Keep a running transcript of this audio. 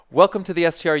Welcome to the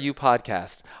STRU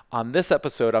podcast. On this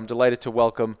episode, I'm delighted to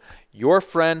welcome your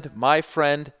friend, my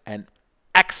friend, and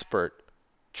expert,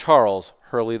 Charles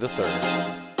Hurley III.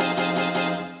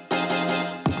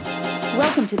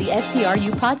 Welcome to the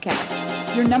STRU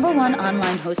podcast, your number one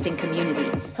online hosting community,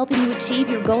 helping you achieve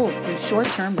your goals through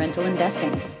short-term rental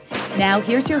investing. Now,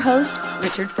 here's your host,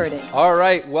 Richard Furtick. All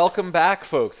right, welcome back,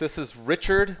 folks. This is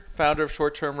Richard, founder of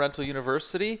Short-Term Rental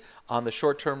University, on the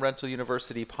Short-Term Rental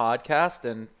University podcast,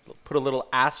 and put a little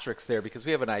asterisk there because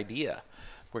we have an idea.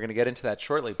 We're going to get into that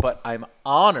shortly, but I'm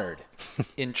honored,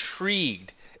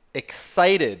 intrigued,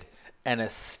 excited, and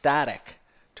ecstatic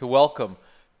to welcome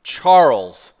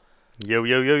Charles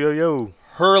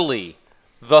Hurley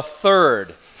the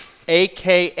Third,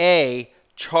 a.k.a.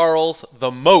 Charles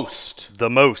the Most.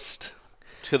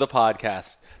 To the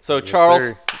podcast. So, yes, Charles,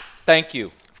 sir. Thank you.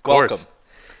 Of course. Welcome.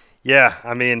 Yeah,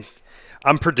 I mean,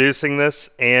 I'm producing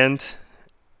this and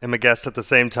am a guest at the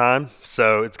same time,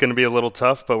 so it's going to be a little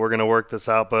tough, but we're going to work this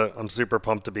out. But I'm super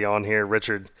pumped to be on here.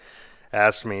 Richard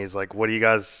asked me, he's like, what do you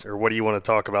want to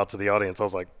talk about to the audience? I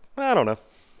was like, I don't know.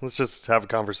 Let's just have a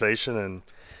conversation, and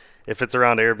if it's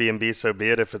around Airbnb, so be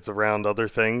it. If it's around other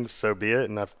things, so be it.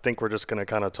 And I think we're just going to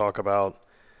kind of talk about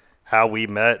how we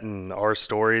met and our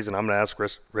stories, and I'm going to ask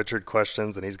Richard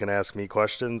questions, and he's going to ask me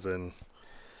questions, and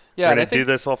we're going to do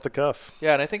this off the cuff.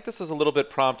 Yeah, and I think this was a little bit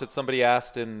prompted. Somebody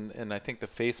asked in I think the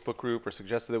Facebook group or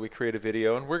suggested that we create a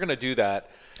video, and we're going to do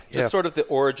that. Just sort of the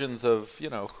origins of,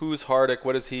 who's Hardick,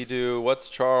 what does he do, what's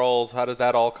Charles, how did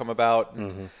that all come about?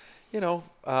 And,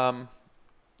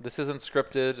 this isn't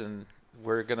scripted, and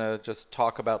we're going to just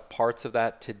talk about parts of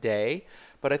that today.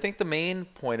 But I think the main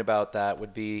point about that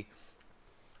would be,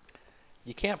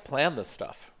 you can't plan this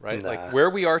stuff, right? Nah. Like where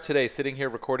we are today, sitting here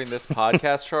recording this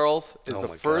podcast, Charles, is the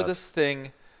furthest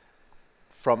thing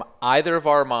from either of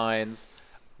our minds.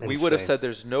 Insane. We would have said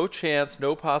there's no chance,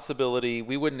 no possibility.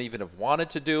 We wouldn't even have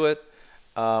wanted to do it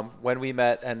when we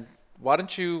met. And why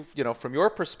don't you, from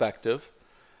your perspective,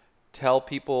 tell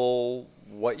people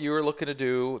what you were looking to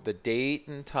do, the date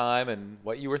and time, and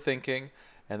what you were thinking,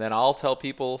 and then I'll tell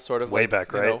people sort of way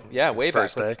back, right? Yeah, way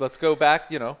back. Let's go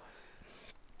back,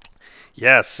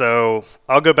 Yeah, so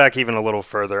I'll go back even a little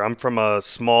further. I'm from a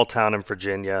small town in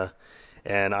Virginia,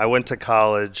 and I went to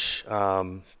college,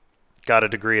 got a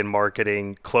degree in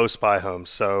marketing close by home.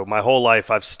 So my whole life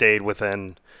I've stayed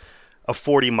within a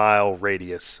 40-mile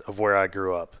radius of where I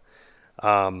grew up.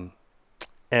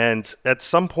 And at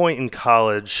some point in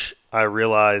college, I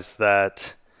realized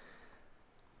that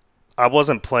I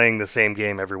wasn't playing the same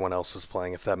game everyone else was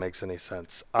playing, if that makes any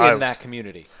sense. In that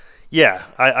community. Yeah,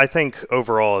 I think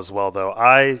overall as well, though,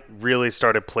 I really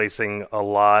started placing a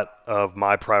lot of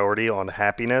my priority on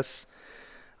happiness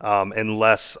and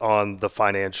less on the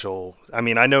financial. I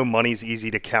mean, I know money's easy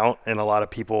to count, and a lot of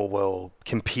people will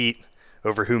compete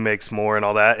over who makes more and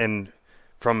all that. And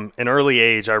from an early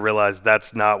age, I realized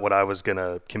that's not what I was going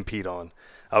to compete on.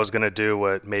 I was going to do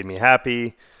what made me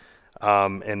happy,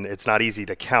 and it's not easy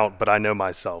to count, but I know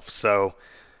myself. So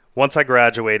once I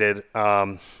graduated,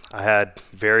 I had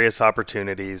various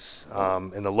opportunities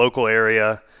in the local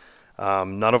area.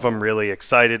 None of them really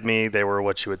excited me. They were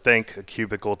what you would think, a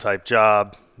cubicle type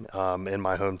job in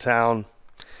my hometown.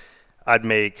 I'd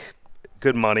make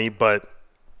good money, but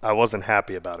I wasn't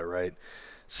happy about it, right?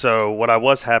 So what I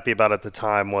was happy about at the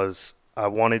time was I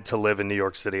wanted to live in New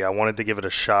York City. I wanted to give it a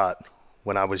shot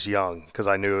when I was young because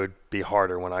I knew it would be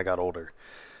harder when I got older.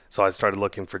 So I started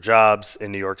looking for jobs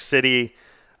in New York City.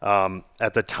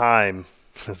 At the time,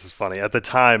 this is funny,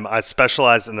 I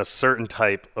specialized in a certain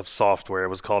type of software. It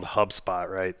was called HubSpot,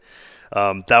 right?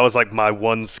 That was like my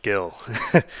one skill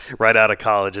right out of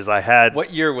college is I had...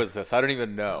 What year was this? I don't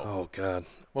even know. Oh, God.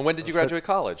 Well, when did you graduate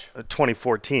college?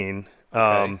 2014.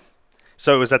 Okay.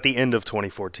 So it was at the end of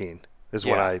 2014 is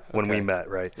when we met,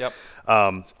 right? Yep.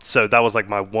 So that was like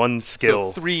my one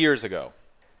skill. So 3 years ago.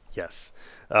 Yes.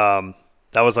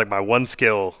 That was like my one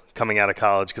skill coming out of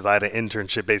college because I had an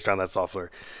internship based around that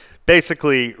software.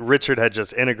 Basically, Richard had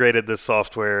just integrated this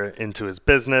software into his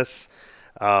business.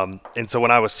 And so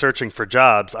when I was searching for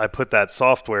jobs, I put that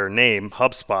software name,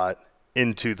 HubSpot,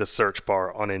 into the search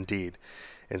bar on Indeed.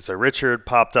 And so Richard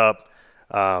popped up.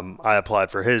 I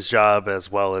applied for his job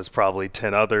as well as probably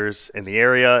 10 others in the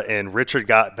area. And Richard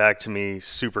got back to me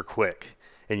super quick.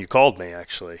 And you called me,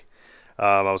 actually.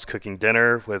 I was cooking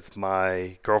dinner with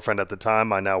my girlfriend at the time,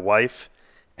 my now wife,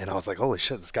 and I was like, holy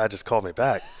shit, this guy just called me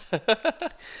back.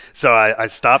 So I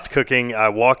stopped cooking. I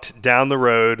walked down the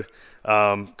road,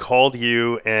 called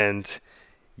you, and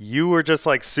you were just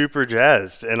like super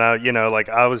jazzed. And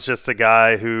I was just a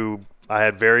guy who I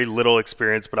had very little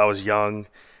experience, but I was young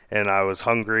and I was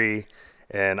hungry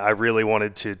and I really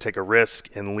wanted to take a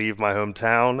risk and leave my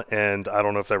hometown. And I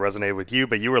don't know if that resonated with you,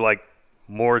 but you were like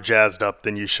more jazzed up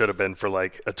than you should have been for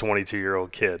like a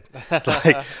 22-year-old kid,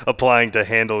 like applying to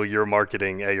handle your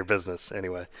marketing at your business.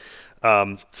 Anyway,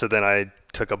 so then I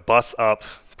took a bus up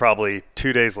probably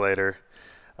 2 days later,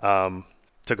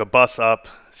 took a bus up,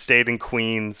 stayed in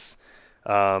Queens.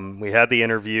 We had the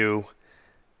interview.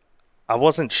 I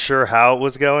wasn't sure how it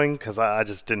was going because I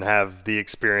just didn't have the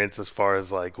experience as far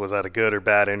as like, was that a good or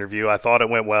bad interview? I thought it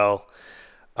went well.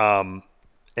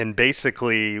 And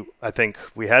basically, I think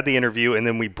we had the interview and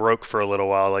then we broke for a little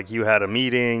while. Like you had a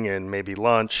meeting and maybe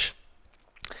lunch.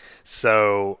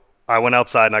 So I went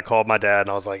outside and I called my dad and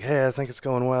I was like, hey, I think it's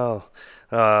going well.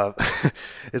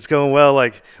 It's going well.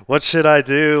 Like, what should I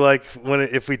do? Like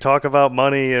if we talk about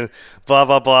money and blah,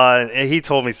 blah, blah. And he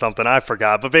told me something I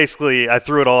forgot, but basically I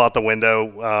threw it all out the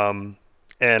window.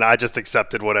 And I just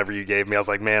accepted whatever you gave me. I was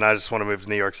like, man, I just want to move to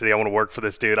New York City. I want to work for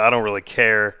this dude. I don't really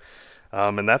care.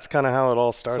 And that's kind of how it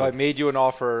all started. So I made you an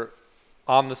offer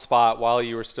on the spot while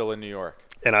you were still in New York.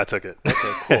 And I took it.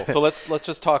 Okay, cool. So let's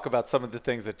just talk about some of the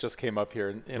things that just came up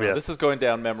here. This is going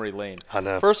down memory lane. I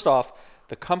know. First off,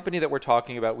 the company that we're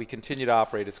talking about, we continue to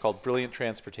operate. It's called Brilliant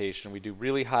Transportation. We do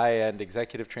really high-end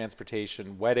executive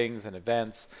transportation, weddings and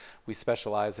events. We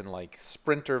specialize in like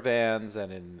Sprinter vans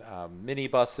and in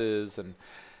minibuses. And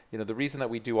the reason that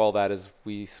we do all that is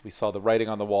we saw the writing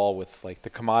on the wall with like the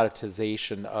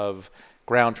commoditization of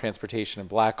ground transportation and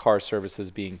black car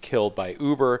services being killed by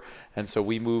Uber. And so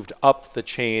we moved up the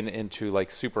chain into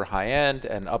like super high-end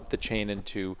and up the chain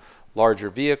into larger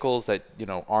vehicles that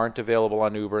aren't available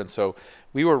on Uber. And so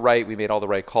we were right. We made all the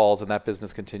right calls, and that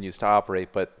business continues to operate.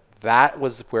 But that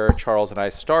was where Charles and I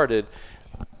started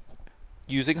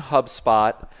using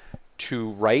HubSpot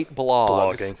to write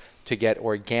blogging, to get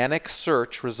organic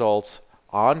search results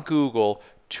on Google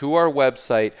to our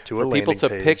website for people to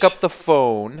pick up the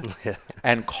phone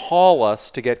and call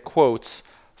us to get quotes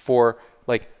for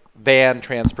like van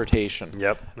transportation.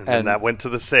 Yep. And then that went to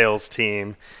the sales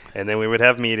team, and then we would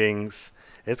have meetings.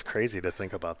 It's crazy to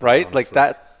think about that. Right? Honestly.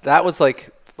 Like that was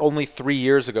like only 3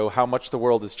 years ago how much the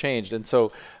world has changed. And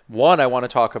so I want to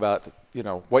talk about,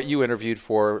 what you interviewed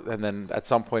for, and then at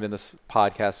some point in this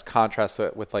podcast, contrast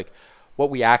it with like what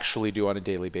we actually do on a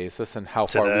daily basis and how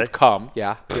far we've come.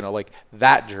 Yeah. Like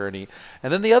that journey.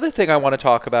 And then the other thing I want to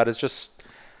talk about is just,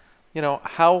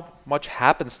 how much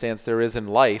happenstance there is in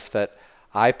life that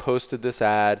I posted this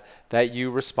ad, that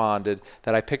you responded,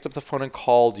 that I picked up the phone and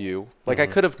called you. Like I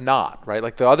could have not, right?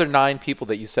 Like the other 9 people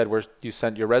that you said you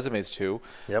sent your resumes to,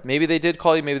 maybe they did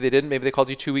call you, maybe they didn't. Maybe they called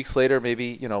you 2 weeks later,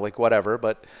 maybe, like whatever.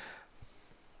 But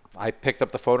I picked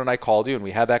up the phone and I called you and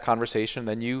we had that conversation.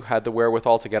 Then you had the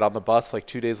wherewithal to get on the bus like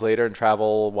 2 days later and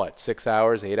travel, 6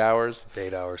 hours, 8 hours?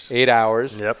 8 hours. 8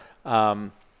 hours. Yep.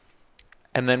 And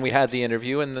then we had the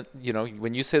interview, and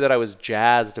when you say that I was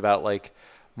jazzed about like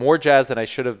more jazzed than I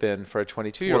should have been for a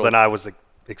 22-year-old. Well, than I was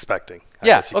expecting.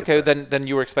 Yeah. Okay. Then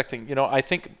you were expecting. I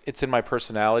think it's in my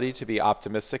personality to be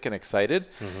optimistic and excited.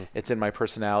 Mm-hmm. It's in my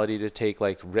personality to take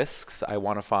like risks. I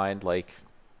want to find like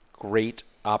great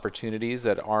opportunities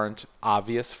that aren't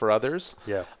obvious for others.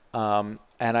 Yeah. And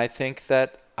I think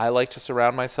that I like to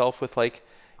surround myself with like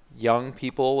young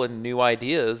people and new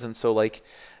ideas. And so like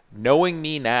knowing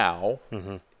me now,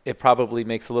 it probably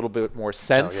makes a little bit more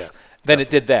sense than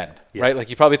it did then, right? Like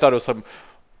you probably thought it was some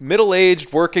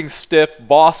middle-aged, working, stiff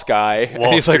boss guy.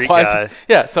 Wall Street guy.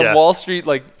 Wall Street,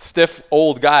 like stiff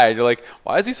old guy. And you're like,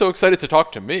 why is he so excited to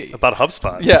talk to me? About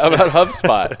HubSpot. Yeah, about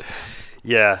HubSpot.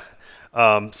 Yeah.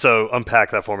 So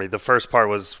unpack that for me. The first part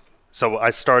was, so I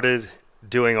started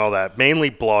doing all that, mainly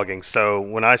blogging. So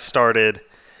when I started,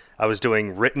 I was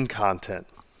doing written content,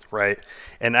 right?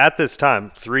 And at this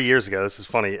time, 3 years ago, this is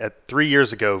funny, 3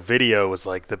 years ago, video was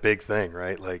like the big thing,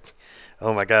 right? Like,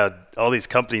 oh my God, all these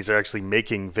companies are actually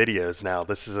making videos now.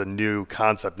 This is a new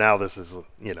concept. Now this is,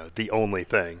 the only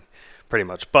thing pretty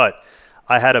much. But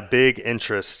I had a big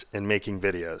interest in making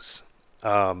videos.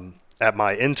 At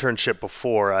my internship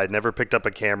before, I'd never picked up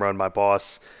a camera, and my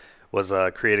boss was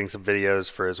creating some videos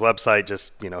for his website,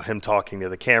 just, him talking to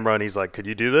the camera. And he's like, could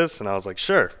you do this? And I was like,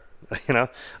 sure, I'll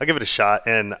give it a shot.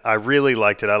 And I really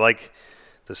liked it. I like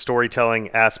the storytelling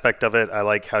aspect of it. I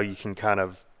like how you can kind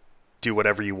of do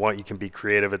whatever you want. You can be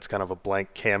creative. It's kind of a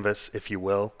blank canvas, if you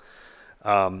will.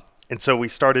 And so we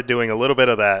started doing a little bit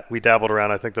of that. We dabbled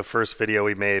around. I think the first video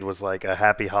we made was like a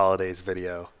Happy Holidays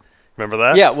video. Remember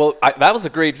that? Yeah, well, that was a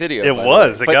great video. It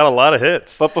was. It got a lot of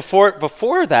hits. But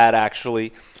before that,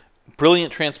 actually,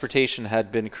 Brilliant Transportation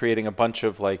had been creating a bunch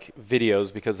of like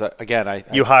videos because, again,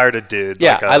 you hired a dude.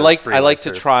 Yeah, I like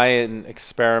to try and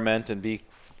experiment and be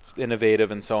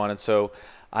innovative and so on. And so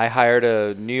I hired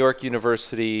a New York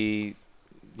University,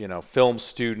 film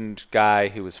student guy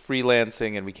who was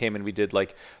freelancing, and we came and we did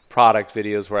like product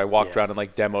videos where I walked around and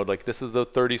like demoed like this is the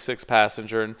 36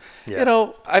 passenger, and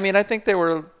I think they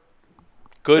were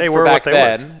good for back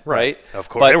then, right? Of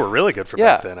course, they were really good for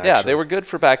back then. Actually. Yeah, they were good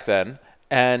for back then.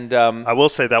 And I will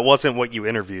say that wasn't what you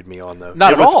interviewed me on, though.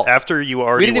 Not at all. After you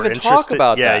already we didn't were even talk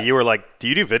about that. Yeah, you were like, "Do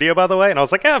you do video, by the way?" And I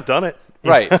was like, "Yeah, I've done it."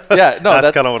 Right. Yeah. No,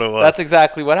 that's kind of what it was. That's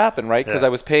exactly what happened, right? Because I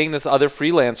was paying this other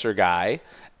freelancer guy,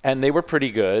 and they were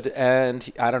pretty good. And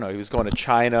I don't know, he was going to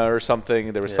China or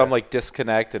something. There was some like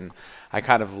disconnect, and I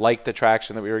kind of liked the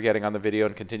traction that we were getting on the video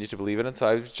and continued to believe in it. So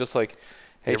I was just like,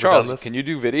 "Hey, Charles, can you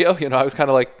do video?" I was kind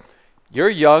of like, "You're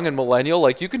young and millennial,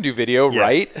 like you can do video,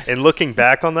 right?" And looking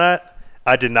back on that,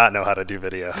 I did not know how to do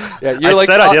video. Yeah, I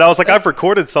said I did. I was like, I've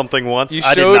recorded something once. You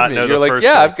I did showed not me. know You're the like, first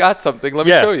yeah, thing. I've got something. Let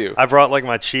me show you. I brought like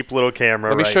my cheap little camera.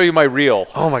 Let me show you my reel.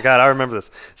 Oh my God, I remember this.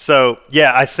 So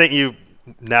yeah, I sent you,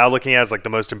 now looking at it, as like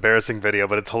the most embarrassing video,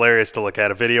 but it's hilarious to look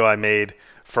at. A video I made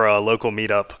for a local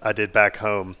meetup I did back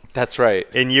home. That's right.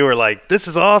 And you were like, "This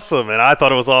is awesome," and I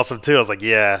thought it was awesome too. I was like,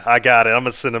 "Yeah, I got it. I'm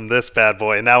gonna send him this bad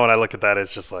boy." And now when I look at that,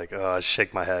 it's just like, I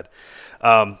shake my head.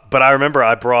 But I remember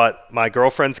I brought my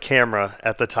girlfriend's camera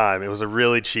at the time. It was a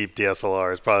really cheap DSLR.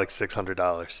 It was probably like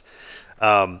 $600.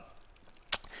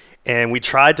 And we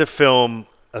tried to film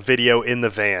a video in the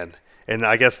van. And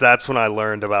I guess that's when I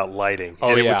learned about lighting.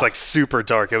 And it was like super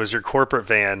dark. It was your corporate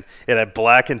van. It had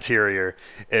black interior.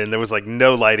 And there was like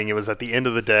no lighting. It was at the end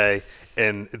of the day.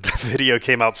 And the video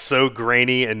came out so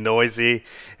grainy and noisy.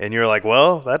 And you're like,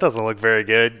 well, that doesn't look very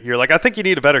good. You're like, I think you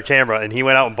need a better camera. And he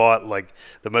went out and bought like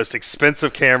the most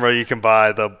expensive camera you can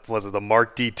buy. Was it the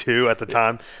Mark D2 at the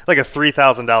time? Like a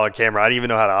 $3,000 camera. I didn't even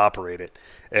know how to operate it.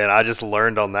 And I just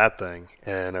learned on that thing.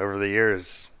 And over the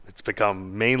years, it's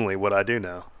become mainly what I do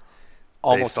now.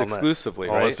 Almost exclusively,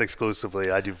 right? Almost exclusively.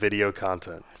 I do video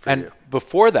content for you. And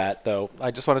before that, though,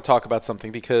 I just want to talk about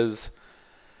something because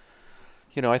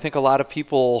I think a lot of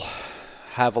people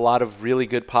have a lot of really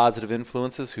good positive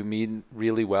influences who mean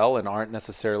really well and aren't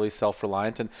necessarily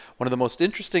self-reliant. And one of the most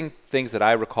interesting things that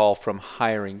I recall from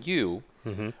hiring you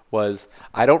was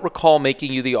I don't recall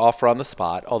making you the offer on the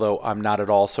spot, although I'm not at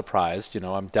all surprised.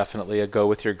 I'm definitely a go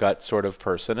with your gut sort of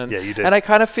person. And, yeah, you did. And I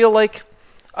kind of feel like,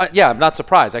 I'm not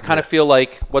surprised. I kind of feel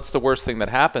like what's the worst thing that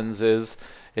happens is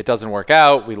it doesn't work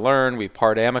out. We learn, we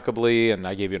part amicably, and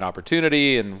I gave you an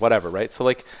opportunity and whatever, right? So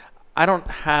like, I don't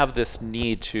have this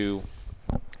need to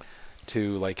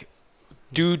like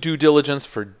do due diligence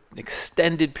for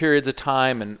extended periods of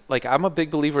time, and like I'm a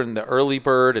big believer in the early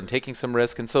bird and taking some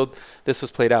risk, and so this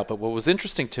was played out. But what was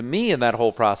interesting to me in that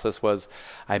whole process was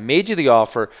I made you the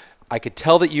offer, I could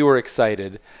tell that you were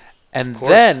excited, and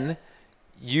then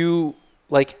you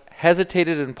like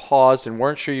hesitated and paused and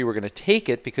weren't sure you were going to take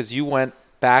it because you went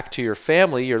back to your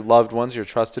family, your loved ones, your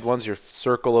trusted ones, your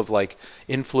circle of like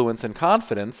influence and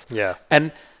confidence. Yeah.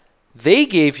 And they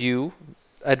gave you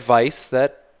advice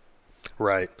that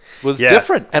was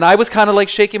different. And I was kind of like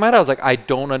shaking my head. I was like, I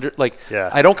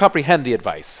don't comprehend the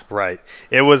advice. Right.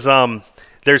 It was,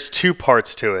 there's two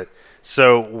parts to it.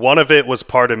 So one of it was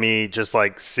part of me just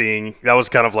like seeing, that was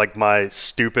kind of like my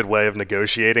stupid way of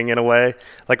negotiating in a way.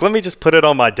 Like, let me just put it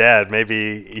on my dad.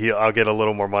 Maybe I'll get a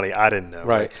little more money. I didn't know.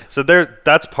 Right. So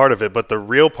that's part of it. But the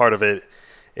real part of it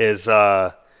is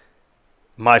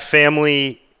my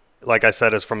family, like I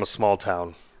said, is from a small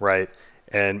town, right?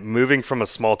 And moving from a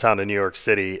small town to New York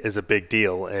City is a big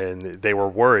deal. And they were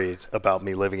worried about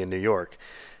me living in New York.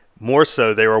 More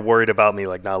so, they were worried about me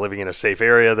like not living in a safe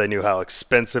area. They knew how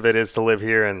expensive it is to live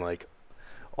here, and like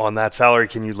on that salary,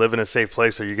 can you live in a safe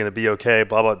place? Are you going to be okay?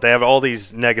 Blah blah. They have all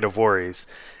these negative worries,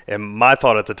 and my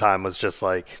thought at the time was just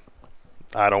like,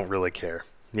 I don't really care.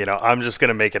 I'm just going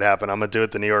to make it happen. I'm going to do it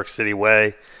the New York City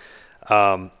way.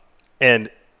 And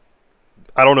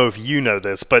I don't know if you know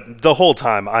this, but the whole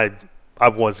time I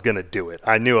was going to do it.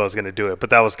 I knew I was going to do it,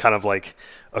 but that was kind of like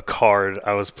a card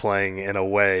I was playing in a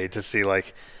way to see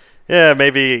like, yeah,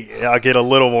 maybe I'll get a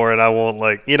little more and I won't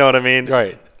like, you know what I mean?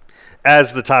 Right.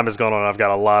 As the time has gone on, I've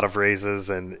got a lot of raises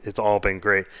and it's all been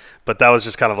great. But that was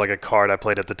just kind of like a card I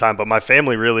played at the time. But my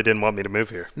family really didn't want me to move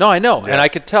here. No, I know. Yeah. And I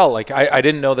could tell, like, I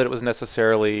didn't know that it was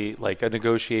necessarily like a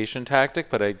negotiation tactic,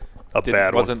 but I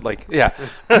wasn't like,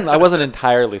 I wasn't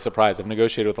entirely surprised. I've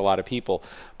negotiated with a lot of people.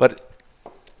 But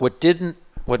what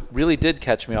really did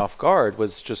catch me off guard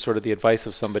was just sort of the advice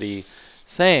of somebody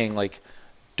saying like,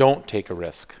 don't take a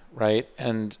risk, right?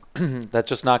 And that's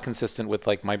just not consistent with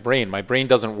like my brain. My brain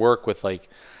doesn't work with like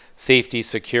safety,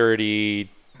 security,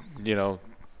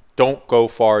 don't go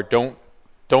far, don't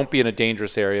be in a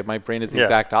dangerous area. My brain is the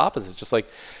exact opposite. Just like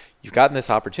you've gotten this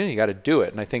opportunity, you got to do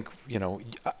it. And I think,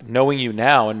 knowing you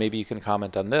now, and maybe you can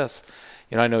comment on this,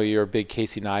 I know you're a big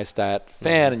Casey Neistat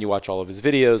fan and you watch all of his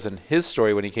videos, and his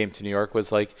story when he came to New York was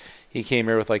like, he came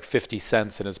here with like 50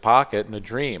 cents in his pocket and a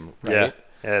dream, right? Yeah.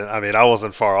 And I mean, I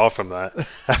wasn't far off from that.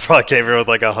 I probably came here with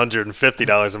like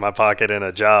 $150 in my pocket and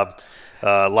a job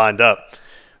lined up.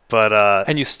 But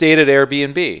and you stayed at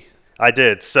Airbnb. I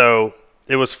did. So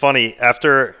it was funny.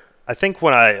 After, I think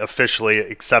when I officially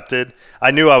accepted, I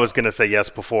knew I was going to say yes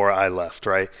before I left,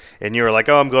 right? And you were like,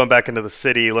 oh, I'm going back into the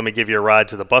city. Let me give you a ride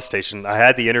to the bus station. I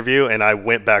had the interview, and I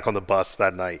went back on the bus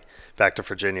that night, back to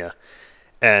Virginia.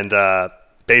 And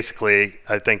basically,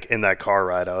 I think in that car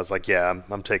ride, I was like, yeah,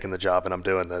 I'm taking the job, and I'm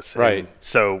doing this. Right. And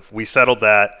so we settled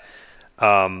that.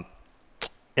 And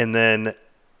then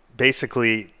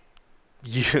basically,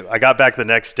 I got back the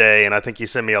next day, and I think you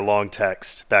sent me a long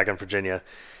text back in Virginia.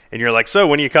 And you're like, so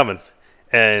when are you coming?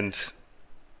 And,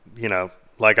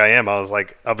 like I was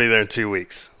like, I'll be there in 2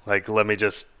 weeks. Like, let me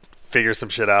just figure some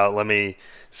shit out. Let me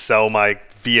sell my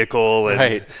vehicle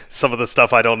and some of the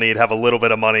stuff I don't need, have a little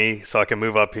bit of money so I can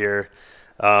move up here.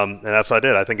 And that's what I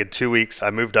did. I think in 2 weeks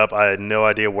I moved up. I had no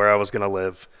idea where I was going to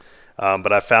live.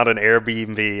 But I found an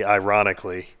Airbnb,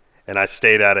 ironically, and I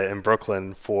stayed at it in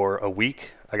Brooklyn for a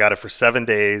week. I got it for 7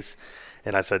 days.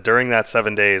 And I said, during that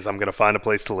 7 days, I'm going to find a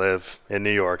place to live in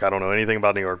New York. I don't know anything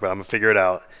about New York, but I'm going to figure it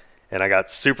out. And I got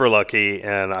super lucky,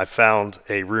 and I found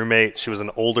a roommate. She was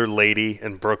an older lady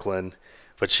in Brooklyn,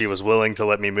 but she was willing to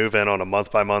let me move in on a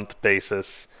month-by-month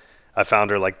basis. I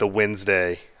found her like the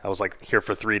Wednesday. I was like here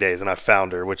for 3 days, and I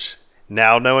found her, which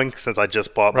now knowing, since I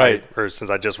just bought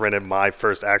since I just rented my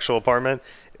first actual apartment,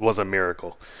 it was a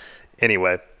miracle.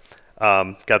 Anyway,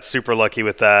 got super lucky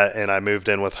with that, and I moved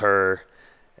in with her.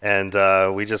 And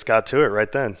we just got to it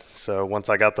right then. So once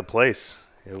I got the place,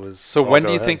 it was. So when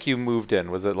do you think you moved in?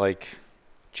 Was it like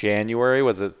January?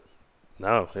 Was it?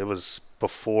 No, it was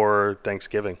before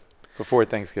Thanksgiving. Before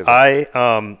Thanksgiving. I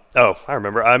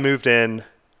remember. I moved in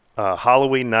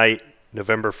Halloween night,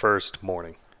 November 1st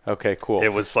morning. Okay, cool.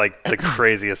 It was like the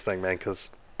craziest thing, man,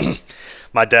 because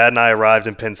my dad and I arrived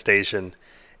in Penn Station,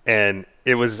 and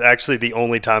it was actually the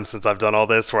only time since I've done all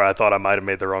this where I thought I might have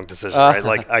made the wrong decision, right?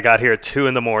 Like, I got here at 2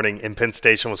 a.m, and Penn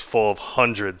Station was full of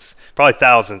hundreds, probably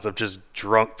thousands of just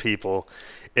drunk people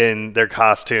in their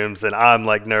costumes. And I'm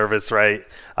like nervous, right?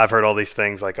 I've heard all these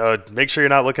things like, oh, make sure you're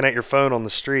not looking at your phone on the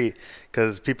street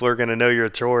because people are going to know you're a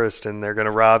tourist and they're going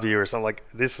to rob you or something. Like,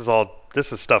 this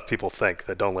is stuff people think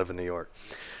that don't live in New York.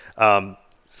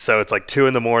 So it's like 2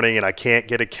 a.m, and I can't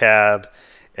get a cab.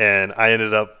 And I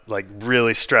ended up like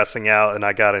really stressing out, and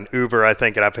I got an Uber, I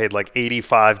think, and I paid like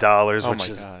 $85, which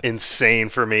is insane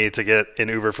for me to get an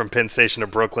Uber from Penn Station to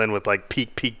Brooklyn with like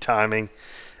peak timing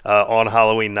on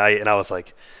Halloween night. And I was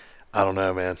like, I don't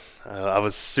know, man. I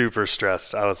was super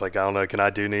stressed. I was like, I don't know, can I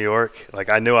do New York? Like,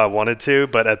 I knew I wanted to,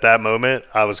 but at that moment,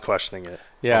 I was questioning it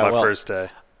on my first day.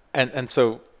 And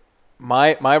so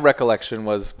my recollection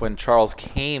was when Charles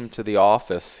came to the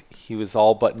office, he was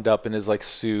all buttoned up in his like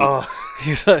suit. Oh.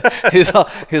 He's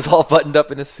all buttoned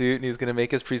up in his suit, and he was going to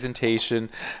make his presentation.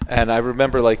 And I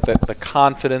remember like the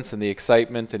confidence and the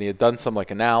excitement, and he had done some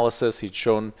like analysis. He'd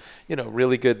shown,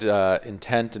 really good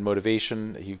intent and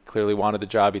motivation. He clearly wanted the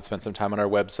job. He'd spent some time on our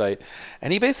website,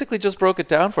 and he basically just broke it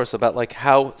down for us about like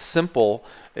how simple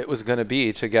it was going to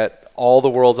be to get all the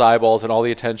world's eyeballs and all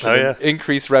the attention and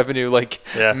increase revenue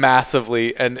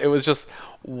massively. And it was just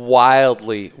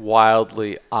wildly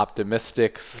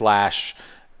optimistic /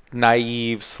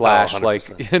 naive / so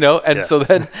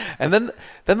then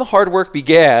the hard work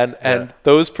began, and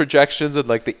those projections and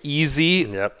like the easy.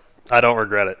 Yep. I don't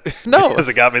regret it. No. Because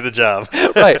it got me the job.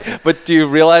 Right. But do you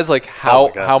realize like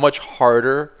how much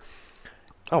harder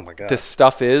this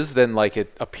stuff is than like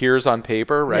it appears on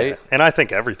paper, right? Yeah. And I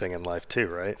think everything in life too,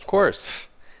 right? Of course.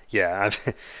 Yeah.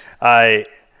 I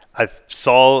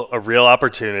saw a real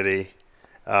opportunity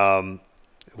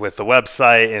with the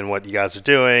website and what you guys are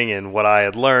doing and what I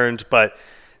had learned, but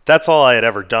that's all I had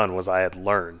ever done was I had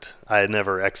learned. I had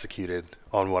never executed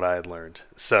on what I had learned.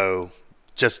 So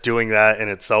just doing that in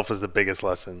itself is the biggest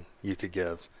lesson you could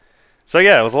give. So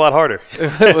yeah, it was a lot harder.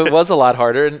 It was a lot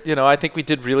harder, and I think we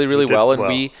did really well,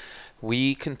 and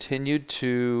we continued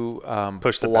to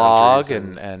push the blog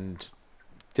and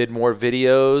did more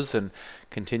videos and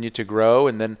continued to grow,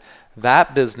 and then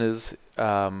that business,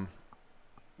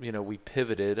 we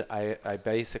pivoted. I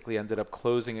basically ended up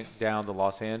closing down the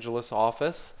Los Angeles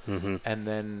office, and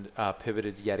then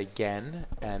pivoted yet again,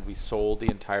 and we sold the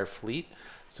entire fleet.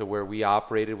 So where we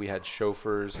operated, we had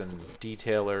chauffeurs and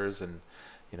detailers and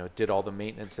did all the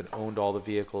maintenance and owned all the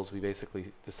vehicles. We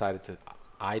basically decided to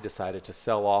I decided to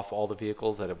sell off all the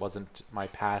vehicles, that it wasn't my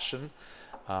passion.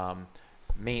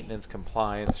 Maintenance,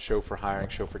 compliance, chauffeur hiring,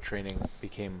 chauffeur training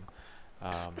became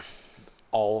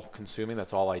all consuming.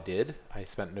 That's all I did. I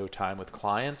spent no time with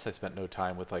clients. I spent no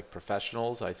time with like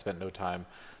professionals. I spent no time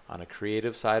on a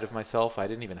creative side of myself. I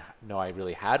didn't even know I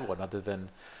really had one, other than,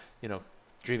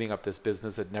 dreaming up this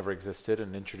business that never existed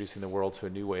and introducing the world to a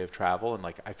new way of travel. And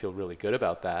like, I feel really good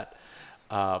about that.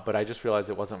 But I just realized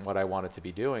it wasn't what I wanted to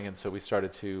be doing. And so we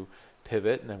started to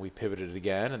pivot, and then we pivoted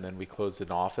again, and then we closed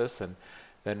an office, and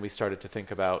then we started to think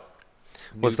about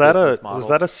was that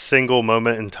a single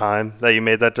moment in time that you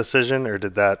made that decision, or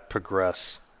did that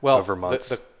progress over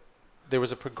months? There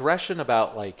was a progression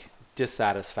about like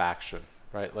dissatisfaction,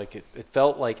 right? Like it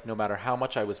felt like no matter how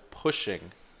much I was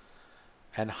pushing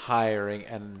and hiring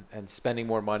and spending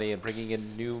more money and bringing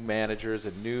in new managers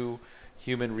and new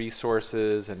human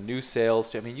resources and new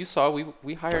sales. You saw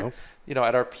we hired,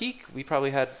 at our peak, we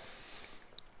probably had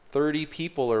 30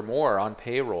 people or more on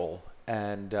payroll,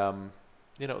 and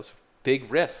it was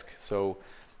big risk. So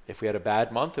if we had a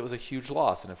bad month, it was a huge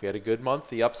loss. And if we had a good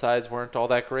month, the upsides weren't all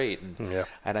that great.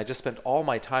 And I just spent all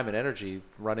my time and energy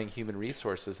running human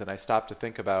resources. And I stopped to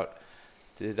think about,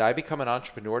 did I become an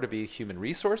entrepreneur to be human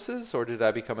resources, or did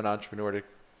I become an entrepreneur to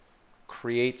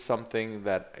create something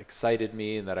that excited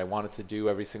me and that I wanted to do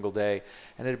every single day?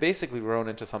 And it had basically grown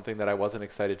into something that I wasn't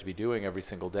excited to be doing every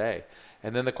single day.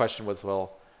 And then the question was,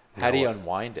 well, how do you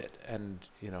unwind it? And,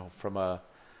 from a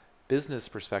business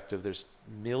perspective, there's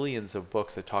millions of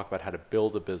books that talk about how to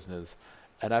build a business,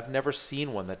 and I've never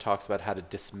seen one that talks about how to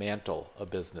dismantle a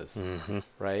business,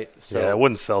 right? So yeah, it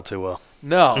wouldn't sell too well.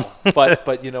 No,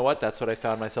 but you know what? That's what I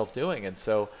found myself doing, and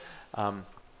so I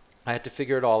had to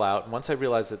figure it all out. And once I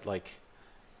realized that like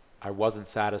I wasn't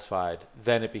satisfied,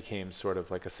 then it became sort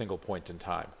of like a single point in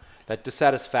time. That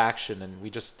dissatisfaction, and we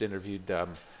just interviewed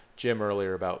Jim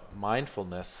earlier about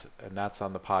mindfulness, and that's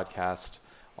on the podcast.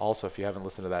 Also, if you haven't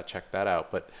listened to that, check that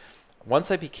out. But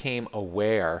once I became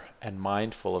aware and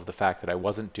mindful of the fact that I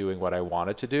wasn't doing what I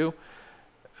wanted to do,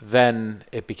 then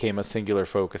it became a singular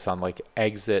focus on like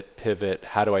exit, pivot,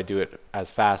 how do I do it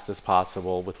as fast as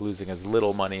possible with losing as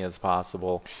little money as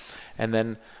possible? And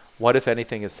then what, if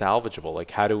anything, is salvageable?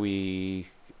 Like how do we,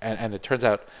 and it turns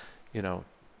out,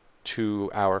 to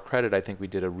our credit, I think we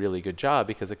did a really good job,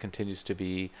 because it continues to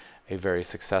be a very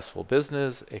successful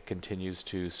business. It continues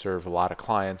to serve a lot of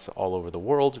clients all over the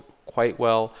world quite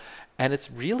well. And it's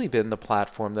really been the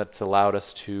platform that's allowed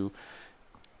us to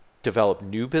develop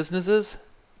new businesses,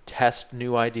 test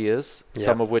new ideas,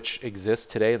 some of which exist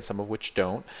today and some of which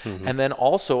don't. And then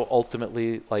also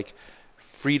ultimately like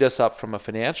freed us up from a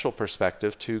financial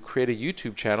perspective to create a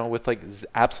YouTube channel with like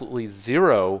absolutely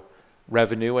zero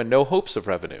revenue and no hopes of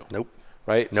revenue. Nope.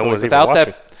 Right? No one's even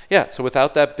watching. So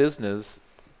without that business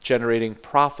generating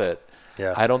profit,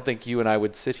 Yeah. I don't think you and I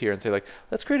would sit here and say like,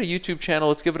 let's create a YouTube channel.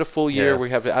 Let's give it a full year. Yeah. We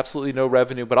have absolutely no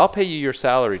revenue, but I'll pay you your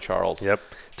salary, Charles. Yep.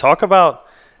 Talk about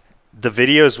the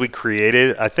videos we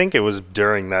created. I think it was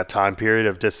during that time period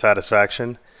of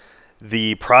dissatisfaction.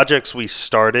 The projects we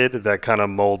started that kind of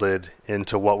molded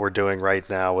into what we're doing right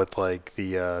now with like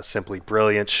the Simply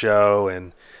Brilliant show,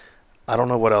 and I don't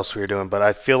know what else we were doing, but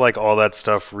I feel like all that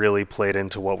stuff really played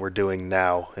into what we're doing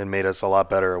now and made us a lot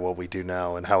better at what we do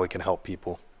now and how we can help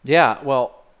people. Yeah,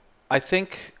 well, I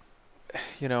think,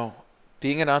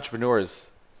 being an entrepreneur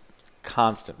is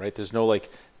constant, right? There's no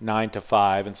like 9 to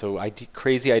 5. And so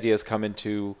crazy ideas come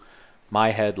into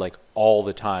my head like all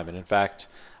the time. And in fact,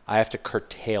 I have to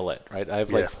curtail it, right? I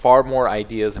have like far more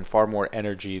ideas and far more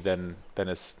energy than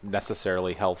is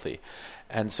necessarily healthy.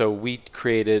 And so we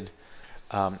created,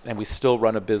 and we still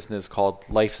run a business called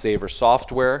Lifesaver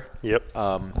Software. Yep.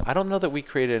 I don't know that we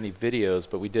created any videos,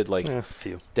 but we did like A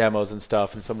few demos and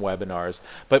stuff and some webinars.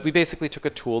 But we basically took a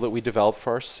tool that we developed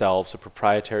for ourselves, a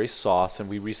proprietary sauce, and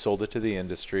we resold it to the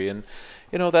industry. And,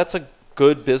 that's a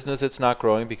good business. It's not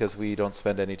growing because we don't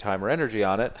spend any time or energy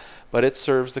on it, but it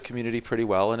serves the community pretty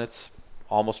well, and it's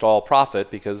almost all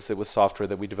profit because it was software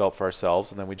that we developed for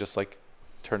ourselves, and then we just like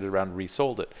turned it around and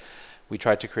resold it. We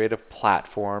tried to create a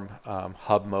platform,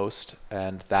 Hubmost,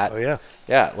 and that,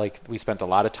 like we spent a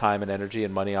lot of time and energy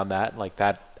and money on that, and like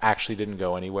that actually didn't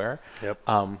go anywhere.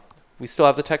 Yep. We still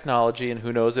have the technology, and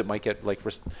who knows, it might get like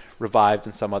revived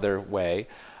in some other way.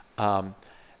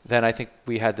 Then I think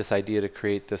we had this idea to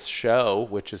create this show,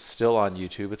 which is still on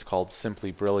YouTube. It's called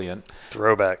Simply Brilliant.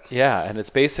 Throwback. Yeah, and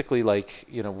it's basically like,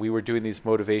 we were doing these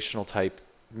motivational type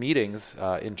meetings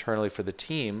internally for the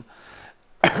team.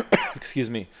 Excuse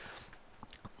me.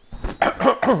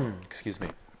 Excuse me.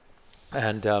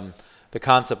 And the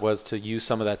concept was to use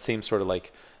some of that same sort of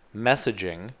like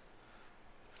messaging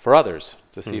for others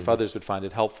to see if others would find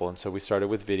it helpful. And so we started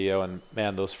with video, and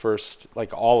man, those first,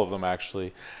 like all of them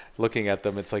actually, looking at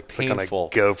them, it's like painful.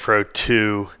 Like on a GoPro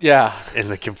 2 in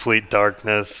the complete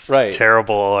darkness, right?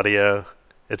 Terrible audio.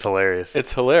 It's hilarious.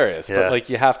 But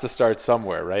like you have to start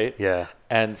somewhere, right? Yeah.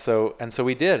 And so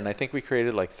we did, and I think we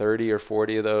created like 30 or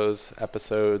 40 of those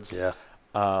episodes. Yeah.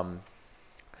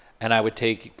 And I would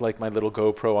take like my little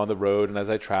GoPro on the road, and as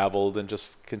I traveled, and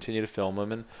just continue to film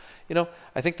them. And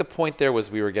I think the point there was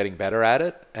we were getting better at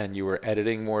it, and you were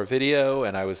editing more video,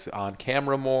 and I was on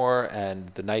camera more. And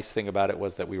the nice thing about it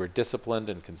was that we were disciplined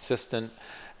and consistent,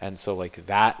 and so like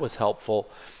that was helpful.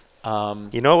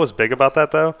 You know what was big about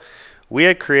that though? We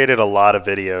had created a lot of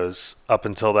videos up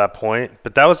until that point,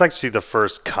 but that was actually the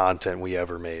first content we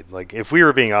ever made. Like, if we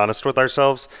were being honest with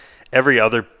ourselves, every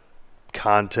other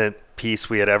content piece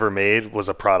we had ever made was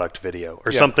a product video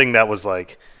or something that was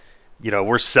like,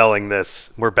 we're selling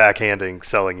this, we're backhanding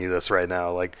selling you this right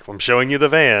now. Like, I'm showing you the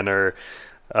van, or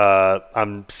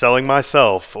I'm selling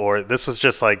myself, or this was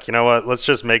just like, you know what, let's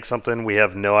just make something. We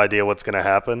have no idea what's going to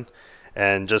happen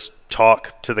and just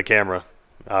talk to the camera.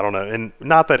 I don't know. And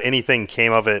not that anything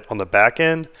came of it on the back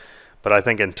end, but I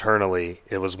think internally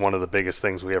it was one of the biggest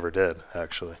things we ever did,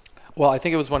 actually. Well, I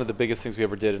think it was one of the biggest things we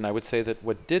ever did. And I would say that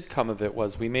what did come of it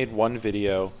was we made one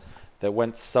video that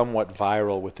went somewhat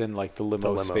viral within like the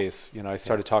limo space. I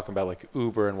started talking about like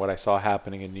Uber and what I saw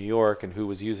happening in New York and who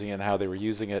was using it and how they were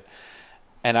using it.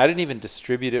 And I didn't even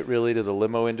distribute it really to the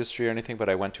limo industry or anything, but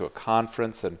I went to a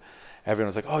conference and everyone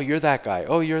was like, oh, you're that guy.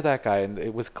 Oh, you're that guy. And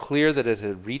it was clear that it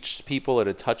had reached people. It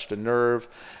had touched a nerve.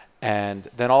 And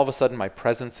then all of a sudden my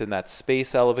presence in that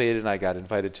space elevated, and I got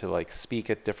invited to like speak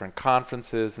at different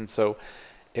conferences. And so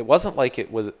it wasn't like it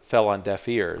fell on deaf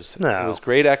ears. No. It was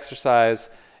great exercise.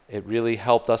 It really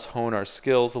helped us hone our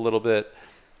skills a little bit.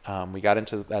 We got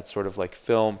into that sort of like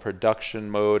film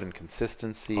production mode and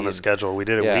consistency. On a schedule. We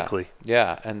did it weekly.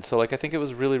 Yeah. And so like I think it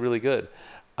was really, really good.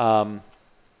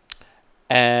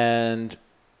 And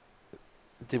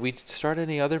did we start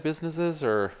any other businesses,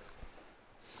 or?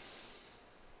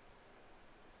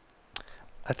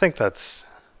 I think that's.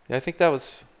 Yeah, I think that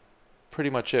was pretty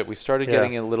much it. We started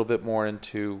getting a little bit more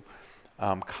into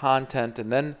content,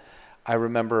 and then I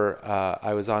remember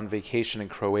I was on vacation in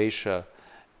Croatia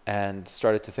and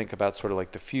started to think about sort of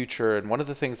like the future. And one of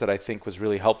the things that I think was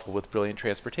really helpful with Brilliant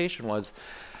Transportation was,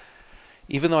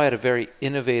 even though I had a very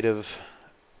innovative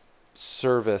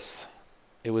service,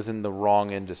 it was in the wrong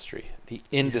industry. The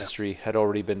industry had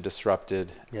already been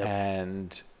disrupted,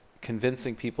 and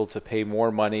convincing people to pay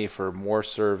more money for more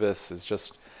service is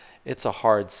just, it's a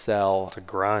hard sell. It's a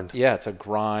grind. Yeah, it's a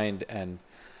grind. And,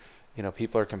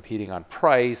 people are competing on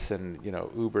price, and,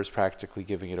 Uber's practically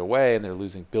giving it away, and they're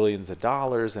losing billions of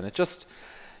dollars. And it just,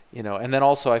 and then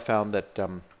also I found that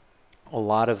a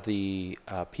lot of the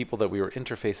people that we were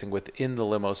interfacing with in the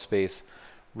limo space,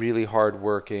 really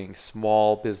hardworking,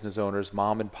 small business owners,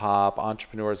 mom and pop,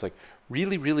 entrepreneurs, like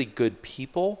really, really good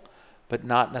people, but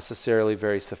not necessarily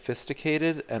very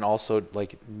sophisticated, and also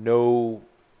like no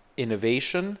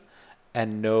innovation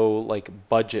and no like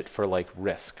budget for like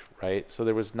risk, right? So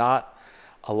there was not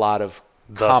a lot of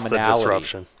commonality. Thus the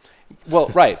disruption. Well,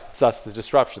 right. Thus the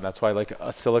disruption. That's why like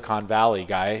a Silicon Valley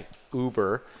guy,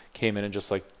 Uber, came in and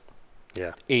just like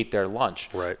ate their lunch.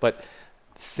 Right. But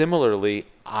similarly,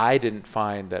 I didn't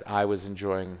find that I was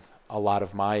enjoying a lot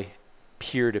of my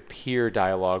peer-to-peer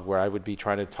dialogue where I would be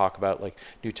trying to talk about like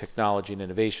new technology and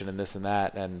innovation and this and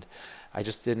that. And I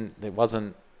just didn't, it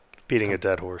wasn't beating a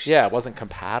dead horse. Yeah, it wasn't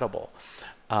compatible.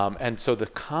 And so the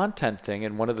content thing,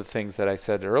 and one of the things that I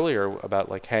said earlier about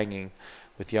like hanging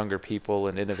with younger people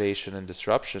and innovation and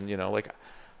disruption, like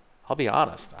I'll be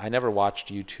honest, I never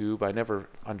watched YouTube. I never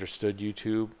understood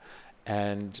YouTube.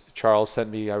 And Charles I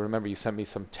remember you sent me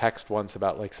some text once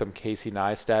about like some Casey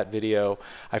Neistat video.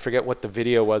 I forget what the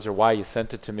video was or why you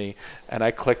sent it to me. And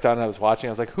I clicked on it, I was watching,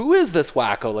 I was like, who is this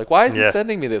wacko? Like, why is he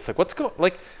sending me this? Like,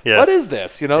 what is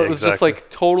this? It was just like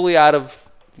totally out of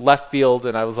left field.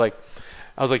 And I was like,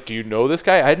 do you know this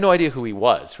guy? I had no idea who he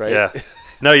was, right? Yeah.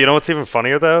 No, you know what's even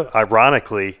funnier though?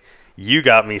 Ironically, you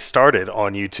got me started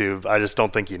on YouTube. I just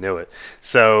don't think you knew it.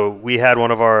 So we had one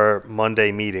of our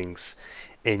Monday meetings,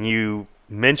 and you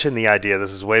mentioned the idea,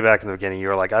 this is way back in the beginning, you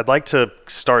were like, I'd like to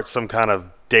start some kind of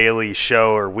daily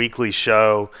show or weekly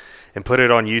show and put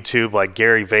it on YouTube like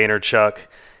Gary Vaynerchuk.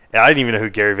 And I didn't even know who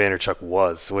Gary Vaynerchuk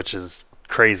was, which is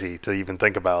crazy to even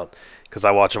think about because I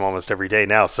watch him almost every day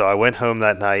now. So I went home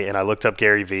that night and I looked up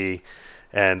Gary V.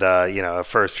 And, at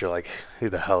first you're like, who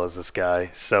the hell is this guy?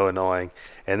 So annoying.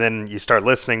 And then you start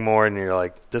listening more and you're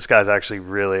like, this guy's actually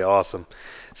really awesome.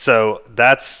 So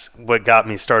that's what got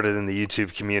me started in the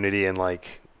YouTube community and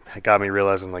like got me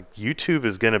realizing like YouTube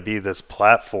is going to be this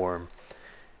platform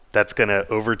that's going to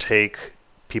overtake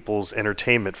people's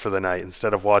entertainment for the night.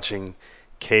 Instead of watching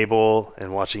cable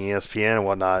and watching ESPN and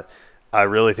whatnot, I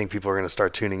really think people are going to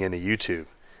start tuning into YouTube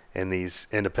and these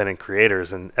independent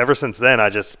creators. And ever since then, I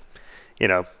just,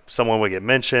 someone would get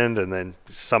mentioned, and then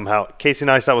somehow Casey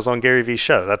Neistat was on Gary Vee's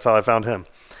show. That's how I found him.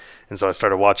 And so I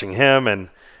started watching him, and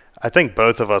I think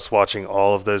both of us watching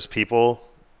all of those people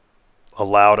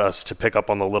allowed us to pick up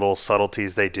on the little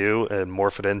subtleties they do and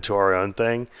morph it into our own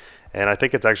thing. And I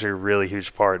think it's actually a really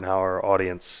huge part in how our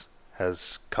audience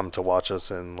has come to watch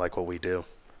us and like what we do.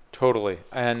 Totally.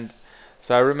 And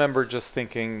so I remember just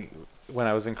thinking when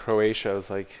I was in Croatia, I was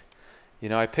like,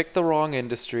 I picked the wrong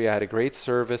industry. I had a great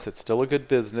service. It's still a good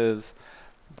business.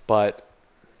 But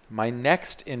my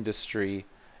next industry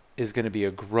is going to be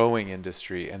a growing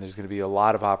industry, and there's going to be a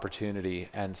lot of opportunity.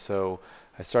 And so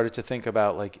I started to think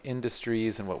about like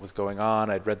industries and what was going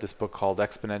on. I'd read this book called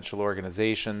Exponential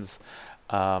Organizations.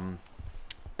 And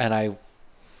I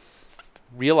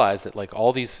realized that like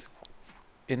all these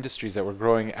industries that were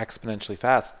growing exponentially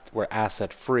fast were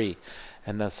asset free.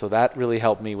 And so that really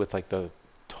helped me with like the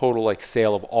total like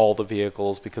sale of all the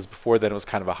vehicles, because before then it was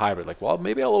kind of a hybrid, like, well,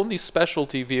 maybe I'll own these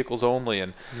specialty vehicles only.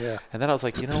 And then I was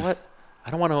like, you know what? I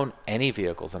don't want to own any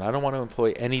vehicles, and I don't want to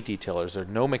employ any detailers, or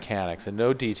no mechanics and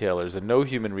no detailers and no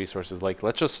human resources. Like,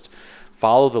 let's just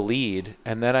follow the lead.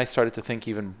 And then I started to think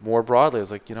even more broadly. I was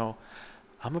like,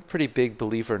 I'm a pretty big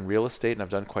believer in real estate, and I've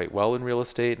done quite well in real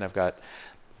estate, and I've got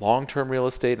long-term real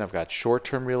estate, and I've got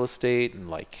short-term real estate, and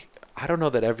like, I don't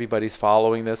know that everybody's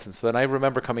following this. And so then I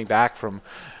remember coming back from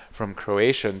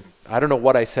Croatia, and I don't know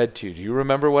what I said to you. Do you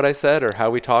remember what I said or how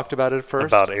we talked about it at first?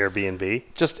 About Airbnb?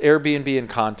 Just Airbnb and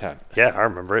content. Yeah, I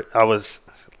remember it.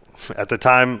 At the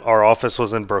time, our office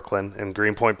was in Brooklyn, in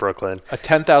Greenpoint, Brooklyn. A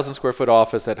 10,000 square foot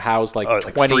office that housed like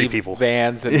 20 people.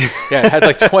 Vans. And it had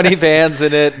like 20 vans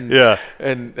in it.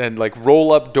 And, and like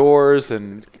roll up doors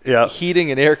and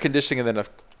heating and air conditioning, and then a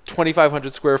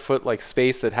 2,500 square foot like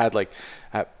space that had like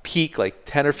at peak like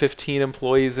 10 or 15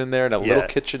 employees in there, and a little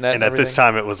kitchenette. And at this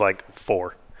time it was like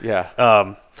 4.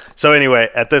 Yeah. So anyway,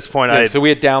 at this point, so we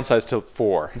had downsized to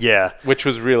 4. Yeah. Which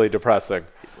was really depressing.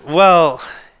 Well,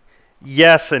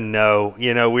 yes and no.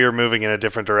 We were moving in a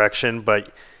different direction,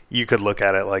 but you could look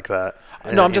at it like that.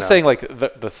 No, I'm just saying like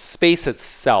the space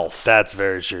itself. That's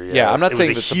very true. Yeah, I'm not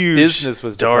saying that the business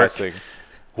was depressing.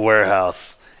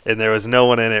 Warehouse, and there was no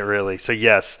one in it really. So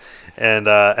yes. And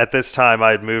at this time,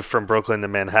 I'd moved from Brooklyn to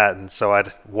Manhattan, so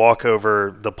I'd walk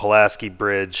over the Pulaski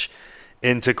Bridge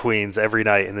into Queens every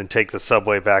night and then take the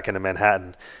subway back into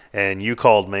Manhattan. And you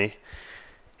called me,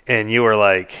 and you were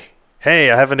like,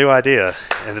 hey, I have a new idea.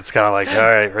 And it's kind of like, all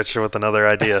right, Richard with another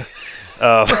idea.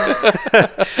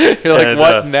 You're like,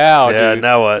 what now, yeah, dude?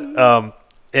 Now what?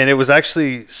 And it was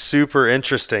actually super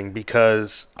interesting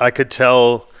because I could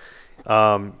tell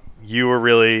you were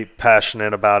really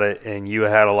passionate about it, and you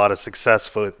had a lot of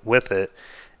success with it.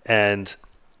 And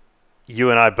you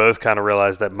and I both kind of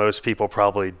realized that most people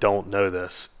probably don't know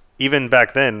this. Even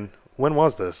back then, when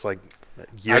was this? Like a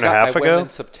year and a half ago? I went in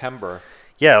September.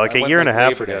 Yeah, like a year and a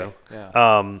half ago.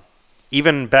 Yeah.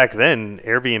 Even back then,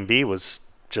 Airbnb was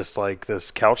just like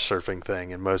this couch surfing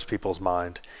thing in most people's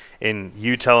mind. And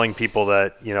you telling people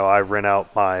that, I rent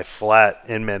out my flat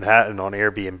in Manhattan on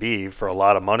Airbnb for a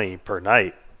lot of money per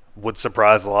night would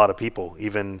surprise a lot of people,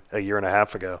 even a year and a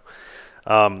half ago.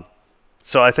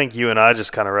 So I think you and I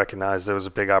just kind of recognized there was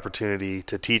a big opportunity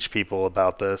to teach people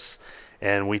about this.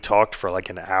 And we talked for like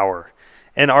an hour.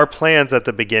 And our plans at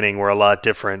the beginning were a lot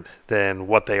different than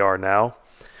what they are now.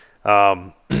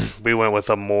 We went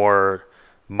with a more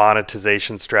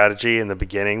monetization strategy in the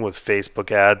beginning with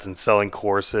Facebook ads and selling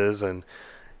courses. And,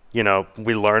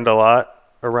 we learned a lot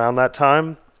around that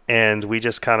time. And we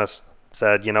just kind of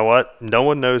said, you know what? No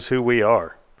one knows who we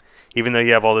are. Even though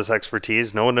you have all this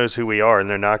expertise, no one knows who we are, and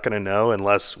they're not going to know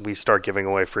unless we start giving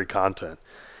away free content.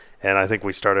 And I think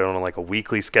we started on like a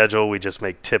weekly schedule. We just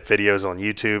make tip videos on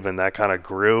YouTube, and that kind of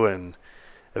grew. And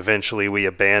eventually we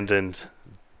abandoned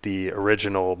the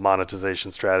original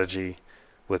monetization strategy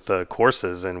with the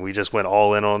courses, and we just went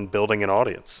all in on building an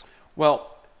audience.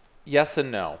 Well, yes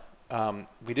and no.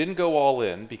 We didn't go all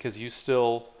in because you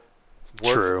still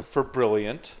worked for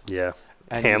Brilliant. Yeah.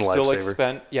 And you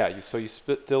still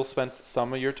still spent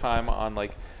some of your time on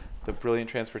like the Brilliant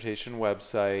Transportation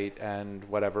website and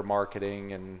whatever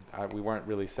marketing, and we weren't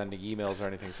really sending emails or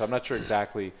anything. So I'm not sure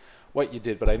exactly what you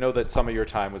did, but I know that some of your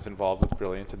time was involved with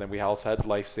Brilliant, and then we also had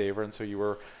Lifesaver, and so you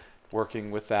were working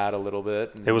with that a little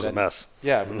bit. And it was a mess.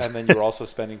 Yeah, and then you were also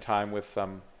spending time with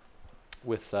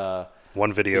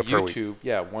one video per YouTube, week.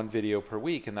 Yeah, one video per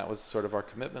week, and that was sort of our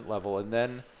commitment level. And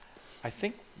then I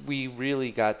think we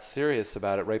really got serious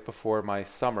about it right before my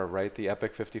summer, right? The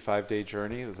Epic 55-day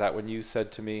journey. Was that when you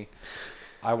said to me,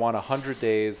 I want 100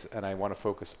 days and I want to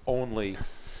focus only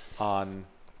on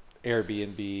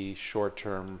Airbnb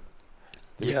short-term.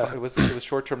 Yeah. It was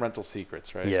short-term rental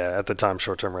secrets, right? Yeah, at the time,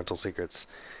 short-term rental secrets.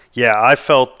 Yeah, I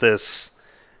felt this.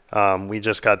 We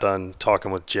just got done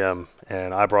talking with Jim,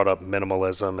 and I brought up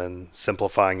minimalism and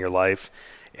simplifying your life.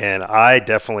 And I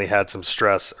definitely had some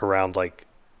stress around like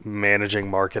managing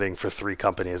marketing for 3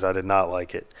 companies. I did not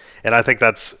like it. And I think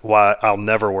that's why I'll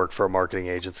never work for a marketing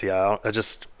agency. I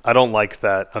don't like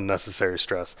that unnecessary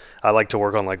stress. I like to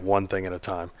work on like one thing at a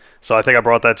time. So I think I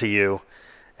brought that to you,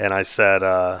 and I said,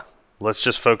 let's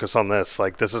just focus on this.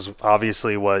 Like, this is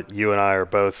obviously what you and I are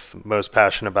both most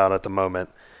passionate about at the moment.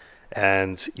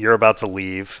 And you're about to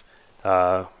leave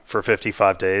for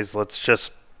 55 days. Let's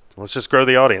just grow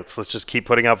the audience. Let's just keep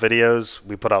putting out videos.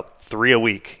 We put out 3 a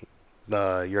week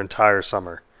your entire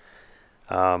summer.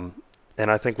 And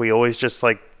I think we always just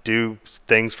like do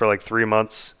things for like 3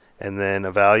 months and then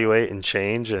evaluate and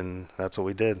change. And that's what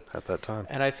we did at that time.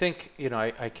 And I think,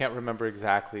 I can't remember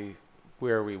exactly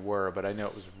where we were, but I know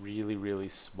it was really, really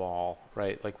small,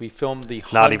 right? Like we filmed the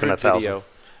 100 Not even 1,000. video.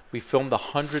 We filmed the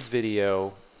 100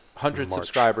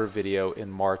 subscriber video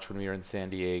in March when we were in San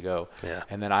Diego. Yeah.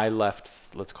 And then I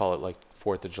left, let's call it like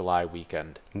 4th of July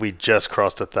weekend. We just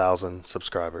crossed 1,000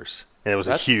 subscribers. And it was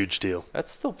a huge deal. That's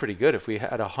still pretty good. If we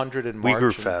had 100 in March. We grew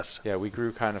fast. Yeah, we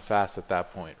grew kind of fast at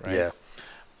that point, right?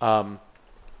 Yeah.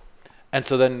 And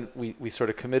so then we sort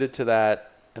of committed to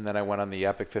that. And then I went on the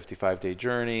Epic 55-day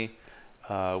journey,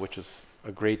 which was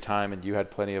a great time. And you had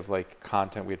plenty of like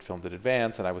content we had filmed in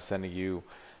advance. And I was sending you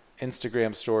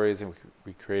Instagram stories, and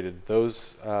we created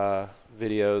those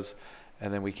videos.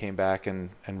 And then we came back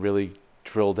and really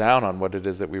drilled down on what it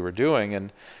is that we were doing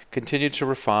and continued to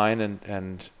refine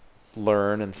and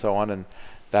learn and so on. And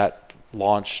that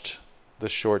launched the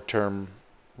short-term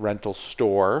rental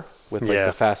store with like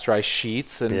the fast dry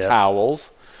sheets and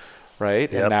towels, right?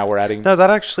 Yep. And now we're adding No, that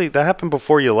happened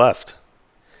before you left.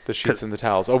 the sheets and the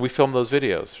towels. Oh, we filmed those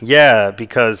videos. Yeah,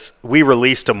 because we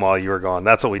released them while you were gone.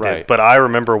 That's what we Right. did. But I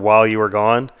remember while you were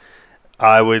gone,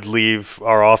 I would leave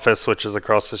our office, which is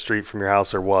across the street from your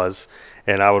house, or was,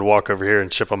 and I would walk over here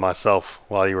and ship them myself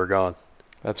while you were gone.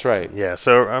 That's right. Yeah,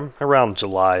 so around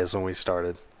July is when we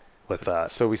started with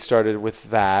that. So we started with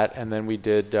that, and then we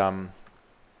did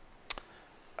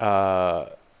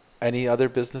any other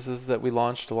businesses that we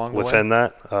launched along the way? Within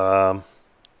that?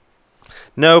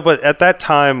 No, but at that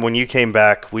time when you came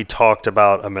back, we talked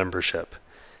about a membership.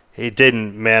 It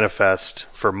didn't manifest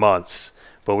for months,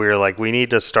 but we were like, we need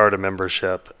to start a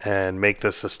membership and make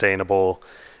this sustainable,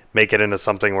 make it into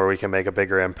something where we can make a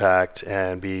bigger impact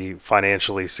and be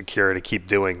financially secure to keep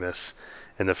doing this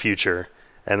in the future.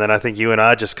 And then I think you and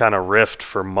I just kind of riffed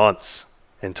for months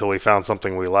until we found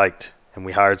something we liked. And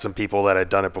we hired some people that had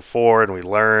done it before, and we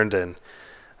learned, and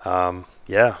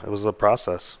it was a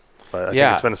process. But I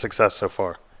think it's been a success so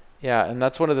far. Yeah, and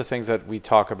that's one of the things that we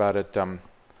talk about at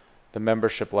the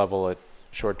membership level at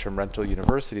Short-Term Rental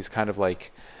University is kind of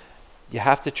like you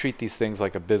have to treat these things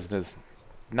like a business,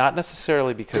 not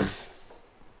necessarily because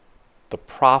the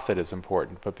profit is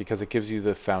important, but because it gives you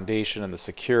the foundation and the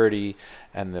security,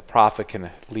 and the profit can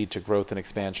lead to growth and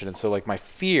expansion. And so like my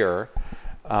fear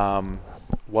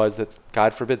was that,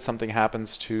 God forbid, something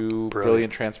happens to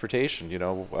Brilliant Transportation.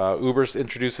 Uber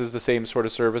introduces the same sort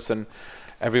of service and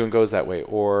everyone goes that way.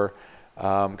 Or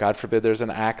God forbid there's an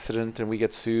accident and we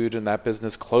get sued and that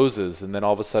business closes. And then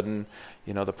all of a sudden,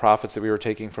 the profits that we were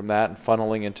taking from that and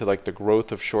funneling into like the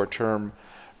growth of short-term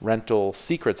rental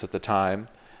secrets at the time,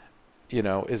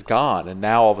 is gone. And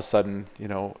now all of a sudden,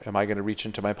 am I going to reach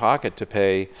into my pocket to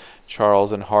pay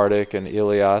Charles and Hardick and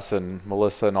Ilias and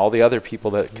Melissa and all the other people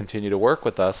that continue to work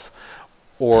with us?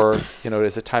 Or,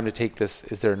 is it time to take this?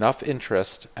 Is there enough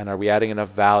interest, and are we adding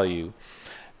enough value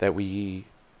that we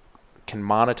can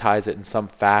monetize it in some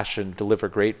fashion, deliver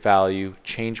great value,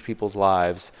 change people's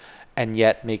lives, and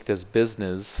yet make this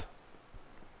business,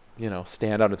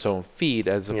 stand on its own feet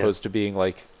as opposed to being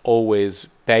like always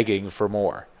begging for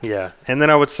more? Yeah. And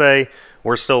then I would say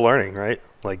we're still learning, right?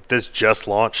 Like this just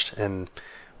launched and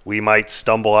we might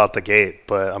stumble out the gate,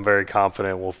 but I'm very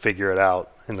confident we'll figure it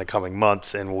out in the coming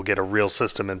months and we'll get a real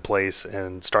system in place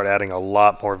and start adding a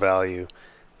lot more value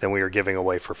than we are giving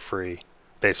away for free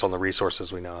based on the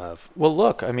resources we now have. Well,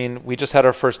 look, we just had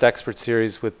our first expert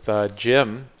series with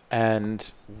Jim,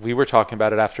 and we were talking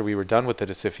about it after we were done with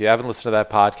it. So if you haven't listened to that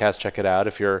podcast, check it out.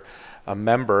 If you're a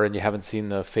member and you haven't seen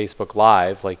the Facebook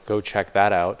Live, go check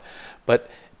that out.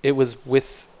 But it was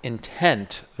with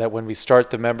intent that when we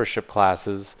start the membership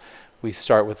classes, we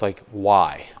start with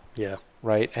why. Yeah.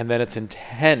 Right. And then it's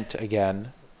intent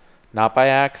again, not by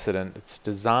accident. It's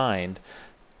designed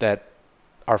that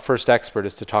our first expert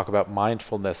is to talk about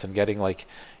mindfulness and getting like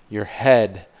your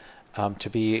head to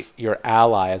be your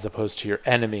ally as opposed to your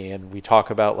enemy. And we talk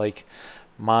about like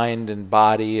mind and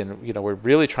body, and we're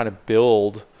really trying to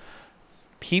build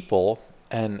people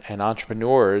and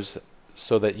entrepreneurs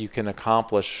so that you can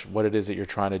accomplish what it is that you're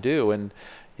trying to do. And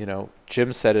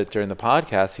Jim said it during the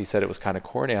podcast. He said it was kind of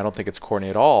corny. I don't think it's corny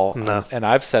at all. No. And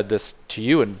I've said this to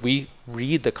you, and we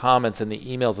read the comments and the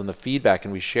emails and the feedback,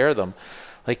 and we share them.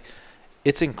 Like,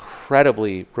 it's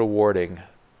incredibly rewarding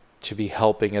to be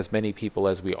helping as many people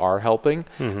as we are helping,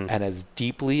 and as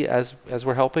deeply as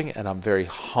we're helping. And I'm very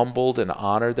humbled and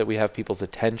honored that we have people's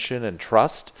attention and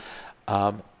trust.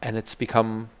 And it's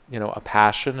become, a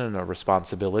passion and a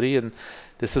responsibility. And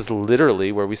this is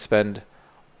literally where we spend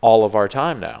all of our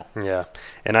time now. Yeah.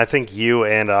 And I think you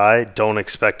and I don't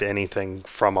expect anything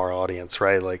from our audience,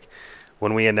 right? Like,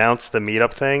 when we announced the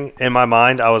meetup thing, in my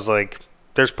mind, I was like,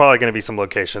 there's probably going to be some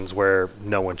locations where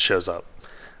no one shows up.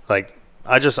 Like,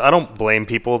 I don't blame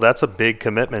people. That's a big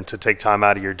commitment to take time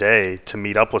out of your day to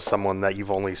meet up with someone that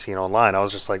you've only seen online. I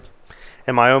was just like,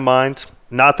 in my own mind,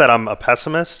 not that I'm a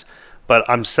pessimist, but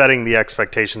I'm setting the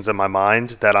expectations in my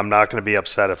mind that I'm not going to be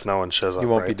upset if no one shows up. You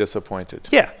won't be disappointed.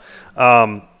 Yeah.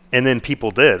 And then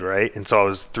people did, right? And so I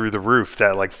was through the roof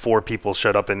that like 4 people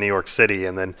showed up in New York City,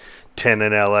 and then 10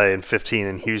 in LA, and 15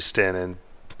 in Houston, and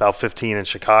about 15 in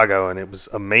Chicago. And it was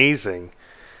amazing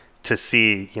to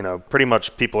see, pretty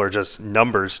much people are just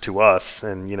numbers to us,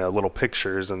 and, little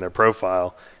pictures in their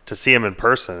profile. To see them in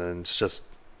person, and it's just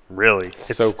really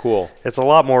so cool. It's a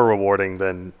lot more rewarding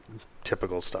than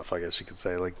typical stuff, I guess you could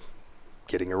say, like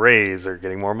getting a raise or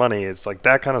getting more money. It's like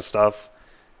that kind of stuff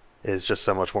is just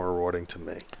so much more rewarding to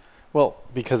me. Well,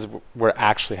 because we're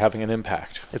actually having an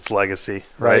impact. It's legacy,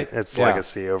 right? It's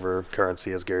legacy over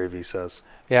currency, as Gary Vee says.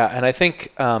 Yeah, and I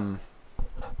think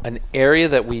an area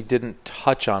that we didn't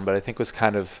touch on, but I think was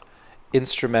kind of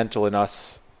instrumental in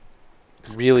us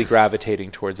really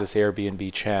gravitating towards this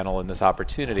Airbnb channel and this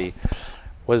opportunity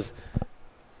was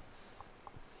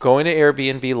going to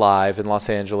Airbnb Live in Los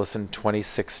Angeles in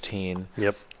 2016.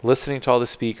 Yep. Listening to all the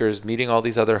speakers, meeting all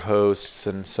these other hosts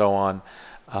and so on,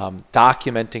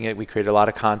 documenting it. We created a lot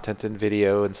of content and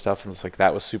video and stuff, and it's like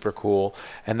that was super cool.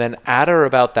 And then at or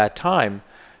about that time,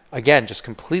 again, just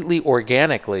completely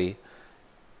organically,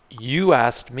 you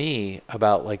asked me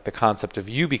about like the concept of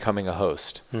you becoming a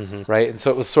host, right? And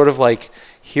so it was sort of like,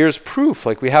 here's proof.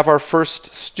 Like, we have our first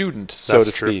student, so That's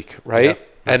to true. speak, right? Yep,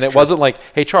 and it true. wasn't like,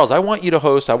 hey, Charles, I want you to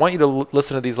host. I want you to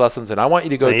listen to these lessons, and I want you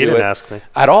to go No, do you didn't it. ask me.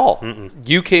 At all.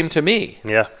 You came to me,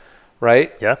 Yeah.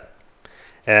 right? Yeah.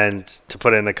 And to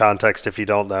put it into context, if you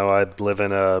don't know, I live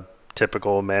in a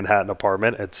typical Manhattan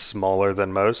apartment. It's smaller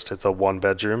than most. It's a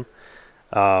 1-bedroom.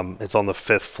 It's on the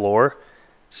 5th floor.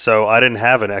 So I didn't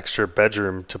have an extra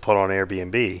bedroom to put on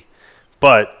Airbnb.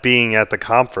 But being at the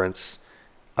conference,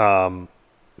 and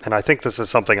I think this is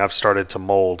something I've started to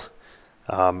mold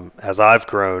as I've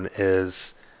grown,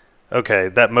 is, okay,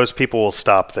 that most people will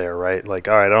stop there, right? Like,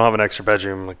 all right, I don't have an extra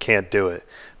bedroom, I can't do it.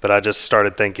 But I just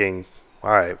started thinking, all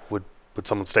right, would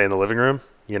someone stay in the living room?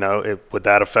 Would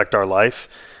that affect our life?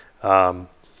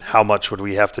 How much would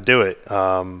we have to do it?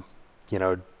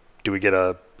 Do we get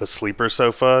a sleeper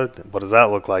sofa? What does that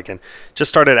look like? And just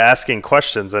started asking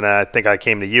questions. And I think I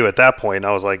came to you at that point, and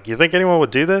I was like, you think anyone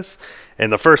would do this?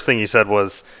 And the first thing you said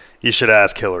was, you should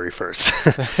ask Hillary first.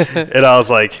 And I was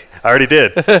like, I already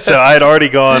did. So I'd already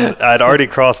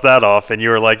crossed that off, and you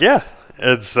were like, yeah.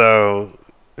 And so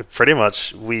pretty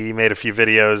much we made a few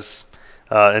videos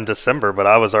in December, but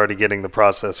I was already getting the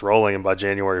process rolling, and by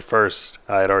January 1st,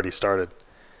 I had already started.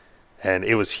 And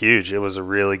it was huge. It was a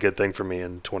really good thing for me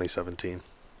in 2017.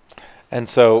 And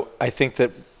so I think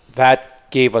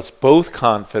that gave us both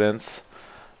confidence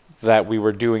that we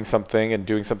were doing something and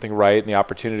doing something right, and the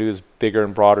opportunity was bigger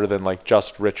and broader than like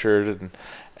just Richard,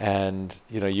 and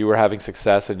you were having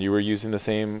success, and you were using the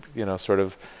same sort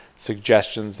of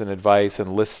suggestions and advice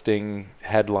and listing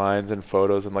headlines and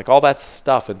photos and like all that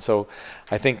stuff. And so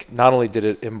I think not only did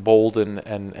it embolden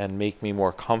and make me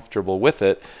more comfortable with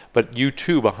it, but you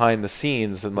too behind the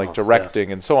scenes and like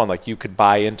directing and so on, like you could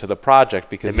buy into the project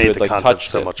because you had like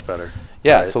touched so much better.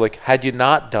 Yeah. Right. So like, had you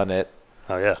not done it,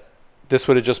 this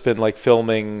would have just been like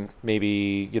filming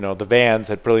maybe, the vans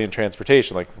at Brilliant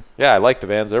Transportation. Like, yeah, I like the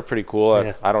vans. They're pretty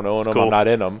cool. I don't own them. Cool. I'm not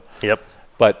in them. Yep.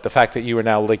 But the fact that you were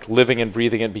now like living and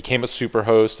breathing and became a super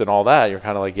host and all that, you're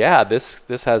kind of like, yeah, this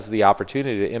has the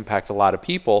opportunity to impact a lot of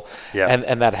people. Yeah.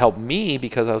 And that helped me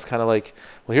because I was kind of like,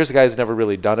 well, here's a guy who's never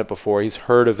really done it before. He's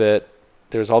heard of it.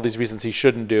 There's all these reasons he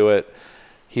shouldn't do it.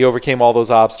 he overcame all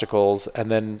those obstacles, and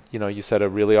then you set a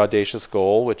really audacious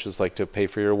goal, which is like to pay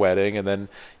for your wedding, and then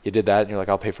you did that, and you're like,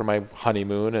 I'll pay for my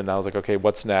honeymoon, and I was like, okay,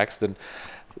 what's next? And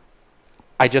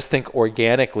I just think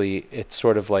organically it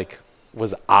sort of like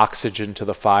was oxygen to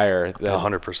the fire that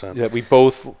 100%. that we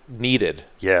both needed.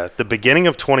 Yeah, the beginning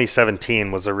of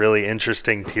 2017 was a really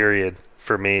interesting period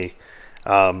for me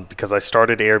because I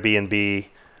started Airbnb,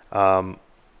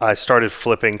 I started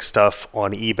flipping stuff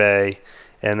on eBay,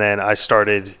 and then I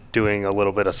started doing a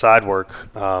little bit of side work,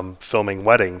 filming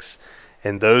weddings.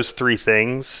 And those three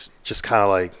things just kind of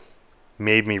like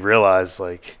made me realize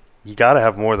like you got to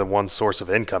have more than one source of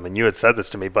income. And you had said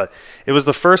this to me, but it was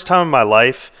the first time in my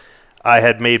life I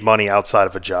had made money outside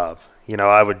of a job.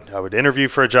 I would interview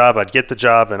for a job, I'd get the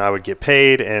job, and I would get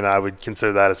paid, and I would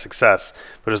consider that a success.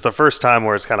 But it was the first time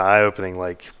where it's kind of eye-opening,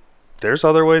 like there's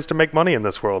other ways to make money in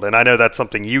this world. And I know that's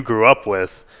something you grew up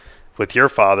with your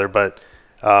father, but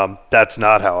that's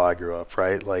not how I grew up,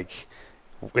 right? Like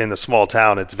in the small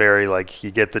town, it's very like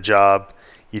you get the job,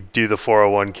 you do the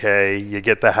 401k, you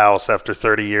get the house after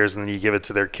 30 years, and then you give it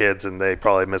to their kids, and they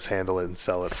probably mishandle it and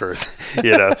sell it for,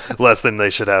 less than they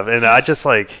should have. And I just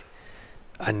like,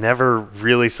 I never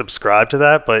really subscribed to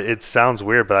that, but it sounds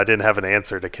weird, but I didn't have an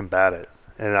answer to combat it.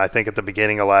 And I think at the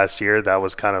beginning of last year, that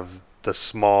was kind of the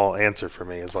small answer for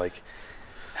me, is like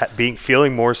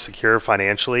feeling more secure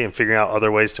financially and figuring out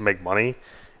other ways to make money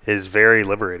is very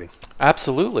liberating.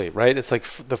 Absolutely, right? It's like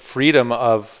the freedom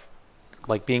of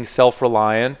like being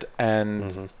self-reliant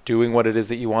and doing what it is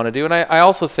that you want to do. And I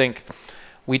also think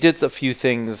we did a few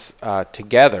things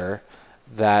together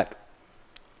that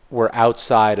were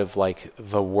outside of like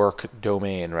the work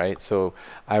domain, right? So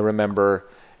I remember,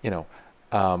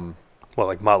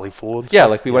 like Motley Fool and stuff? Yeah,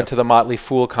 like we went to the Motley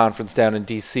Fool conference down in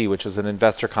DC, which was an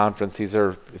investor conference. These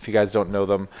are, if you guys don't know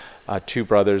them, two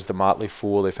brothers, the Motley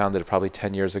Fool. They founded it probably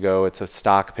 10 years ago. It's a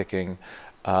stock picking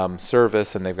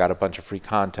service, and they've got a bunch of free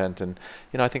content. And,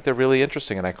 I think they're really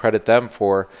interesting, and I credit them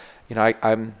for,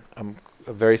 I'm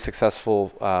a very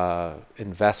successful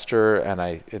investor, and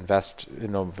I invest,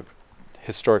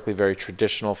 historically very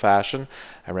traditional fashion.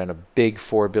 I ran a big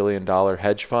 $4 billion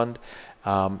hedge fund.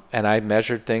 And I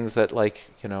measured things that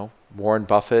Warren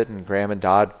Buffett and Graham and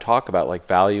Dodd talk about, like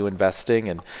value investing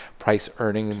and price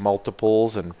earning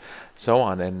multiples and so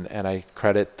on. And I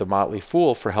credit the Motley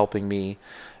Fool for helping me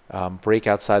break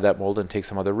outside that mold and take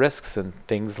some other risks, and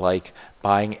things like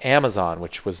buying Amazon,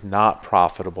 which was not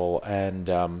profitable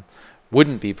and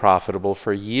wouldn't be profitable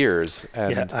for years.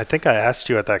 And yeah, I think I asked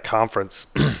you at that conference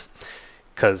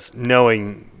because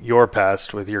knowing your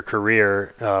past with your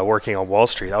career working on Wall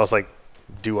Street, I was like,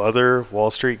 do other Wall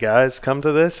Street guys come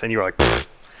to this? And you were like, pfft.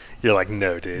 You're like,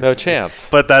 no, dude. No chance.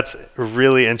 But that's a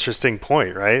really interesting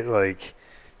point, right? Like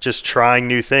just trying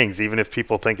new things, even if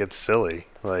people think it's silly.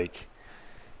 Like,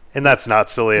 and that's not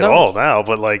silly at all now,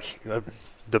 but like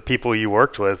the people you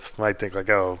worked with might think like,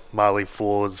 oh, Motley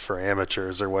Fool is for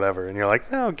amateurs or whatever. And you're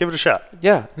like, no, give it a shot.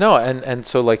 Yeah, no. And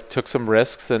so like took some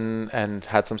risks and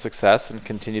had some success and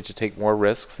continued to take more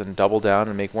risks and double down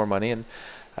and make more money. And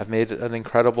I've made an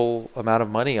incredible amount of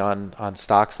money on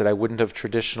stocks that I wouldn't have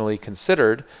traditionally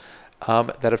considered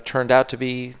that have turned out to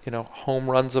be, home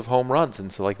runs of home runs.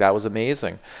 And so like that was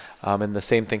amazing. And the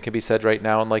same thing can be said right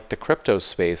now in like the crypto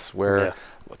space where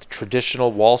with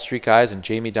traditional Wall Street guys and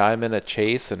Jamie Dimon at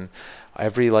Chase and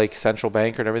every like central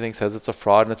banker and everything says it's a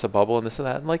fraud and it's a bubble and this and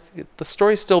that. And like the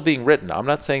story's still being written. I'm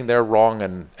not saying they're wrong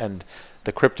and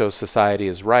the crypto society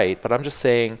is right, but I'm just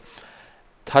saying,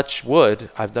 touch wood,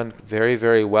 I've done very,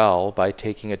 very well by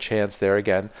taking a chance there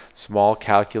again, small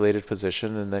calculated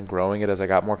position, and then growing it as I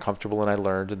got more comfortable and I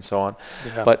learned and so on.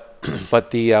 Yeah. But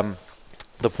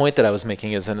the point that I was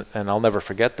making is, and I'll never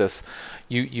forget this,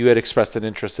 you had expressed an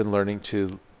interest in learning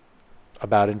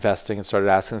about investing and started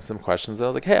asking some questions. And I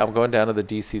was like, hey, I'm going down to the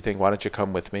DC thing. Why don't you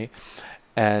come with me?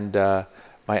 And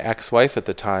my ex-wife at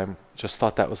the time just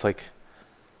thought that was like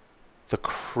the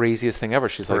craziest thing ever.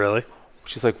 She's like, really?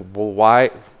 She's like, well,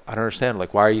 why? I don't understand.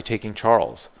 Like, why are you taking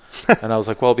Charles? And I was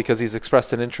like, well, because he's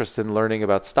expressed an interest in learning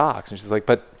about stocks. And she's like,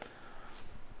 but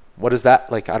what is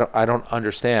that? Like, I don't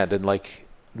understand. And like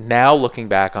now looking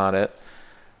back on it,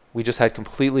 we just had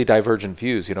completely divergent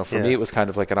views. For me, it was kind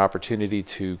of like an opportunity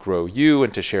to grow you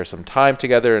and to share some time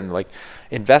together and like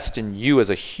invest in you as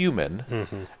a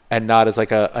human and not as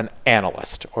like an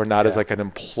analyst or not as like an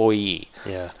employee.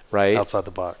 Yeah. Right. Outside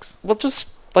the box. Well,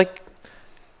 just like,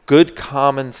 good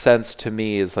common sense to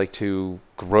me is like to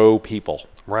grow people.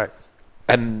 Right.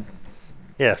 And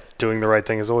Yeah, doing the right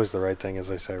thing is always the right thing, as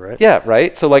they say, right? Yeah,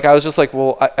 right. So like I was just like,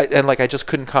 well, I just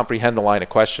couldn't comprehend the line of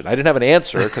question. I didn't have an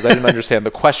answer because I didn't understand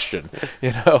the question,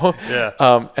 you know.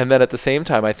 Yeah. And then at the same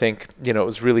time, I think it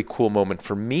was a really cool moment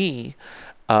for me,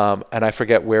 and I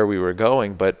forget where we were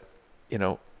going, but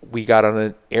we got on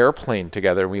an airplane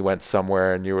together and we went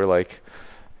somewhere, and you were like,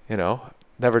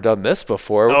 never done this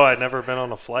before. Oh, I'd never been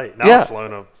on a flight. Now Yeah. I've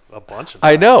flown a bunch of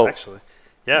times, I know. actually.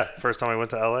 Yeah, first time I went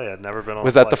to LA, I'd never been on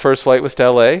Was a flight. that the first flight was to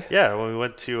LA? Yeah, when we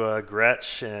went to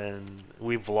Gretsch, and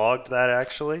we vlogged that,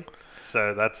 actually.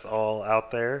 So that's all out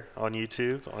there on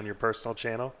YouTube, on your personal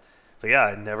channel. But yeah,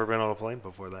 I'd never been on a plane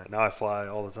before that. Now I fly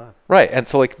all the time. Right. And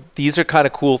so like these are kind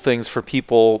of cool things for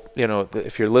people,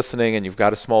 if you're listening and you've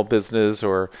got a small business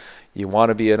or you want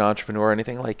to be an entrepreneur or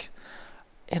anything, like,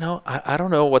 I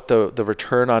don't know what the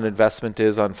return on investment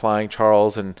is on flying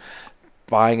Charles and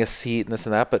buying a seat and this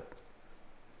and that, but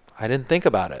I didn't think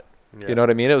about it. Yeah. You know what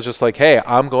I mean? It was just like, hey,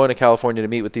 I'm going to California to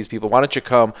meet with these people. Why don't you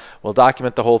come? We'll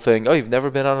document the whole thing. Oh, you've never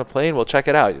been on a plane? Well, check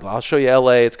it out. I'll show you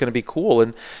LA. It's going to be cool.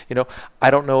 And, I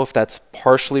don't know if that's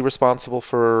partially responsible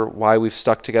for why we've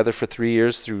stuck together for 3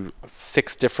 years through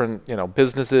 6 different,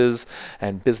 businesses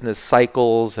and business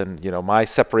cycles and, my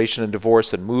separation and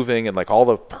divorce and moving and like all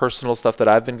the personal stuff that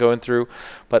I've been going through.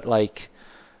 But like,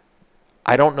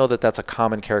 I don't know that that's a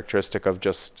common characteristic of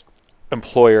just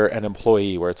employer and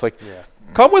employee where it's like,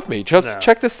 come with me, just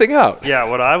check this thing out. Yeah,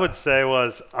 what I would say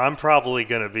was I'm probably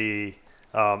going to be,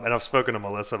 and I've spoken to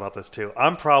Melissa about this too,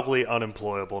 I'm probably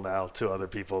unemployable now to other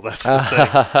people. That's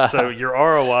the thing. So your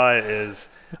ROI is,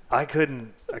 I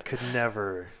could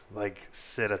never like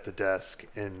sit at the desk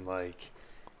and like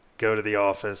go to the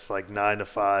office like 9 to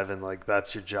 5 and like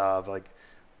that's your job. Like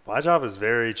my job is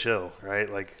very chill, right?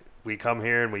 Like we come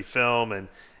here and we film, and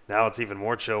now it's even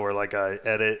more chill where like I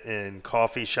edit in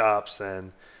coffee shops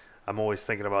and I'm always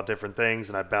thinking about different things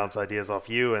and I bounce ideas off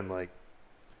you, and like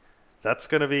that's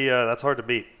going to be that's hard to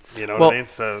beat, you know what I mean?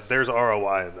 So there's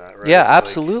ROI in that, right? Yeah,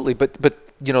 absolutely. But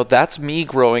that's me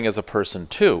growing as a person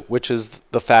too, which is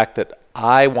the fact that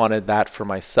I wanted that for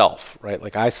myself, right?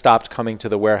 Like I stopped coming to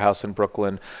the warehouse in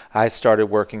Brooklyn. I started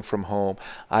working from home.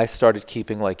 I started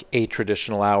keeping like 8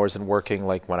 traditional hours and working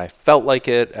like when I felt like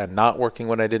it and not working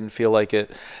when I didn't feel like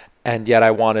it. And yet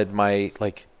I wanted my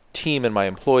like team and my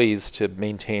employees to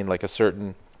maintain like a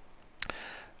certain,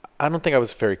 I don't think I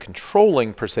was very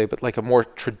controlling per se, but like a more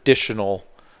traditional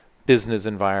business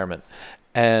environment.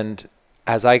 And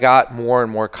as I got more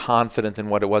and more confident in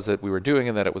what it was that we were doing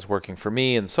and that it was working for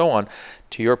me and so on,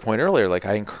 to your point earlier, like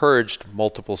I encouraged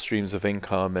multiple streams of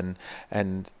income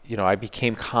and I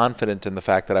became confident in the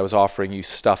fact that I was offering you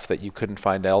stuff that you couldn't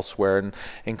find elsewhere and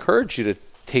encouraged you to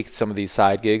take some of these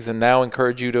side gigs and now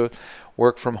encourage you to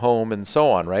work from home and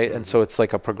so on, right? Mm-hmm. And so it's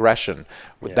like a progression.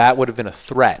 Yeah. That would have been a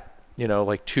threat.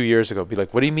 Like 2 years ago, be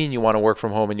like, what do you mean you want to work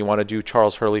from home and you want to do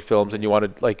Charles Hurley films and you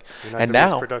want to like, and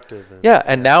now,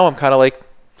 now I'm kind of like,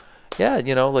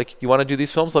 like you want to do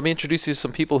these films? Let me introduce you to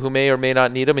some people who may or may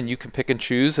not need them, and you can pick and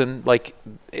choose. And like,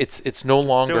 it's no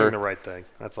longer doing the right thing.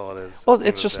 That's all it is. Well,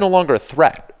 it's just no longer a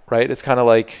threat, right? It's kind of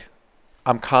like,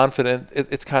 I'm confident.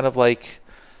 It's kind of like,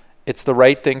 it's the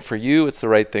right thing for you. It's the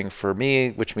right thing for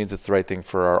me, which means it's the right thing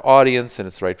for our audience, and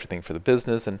it's the right thing for the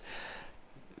business. And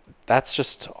that's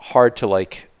just hard to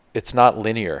like, it's not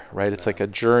linear, right? It's like a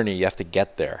journey. You have to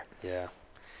get there. Yeah.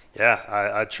 Yeah.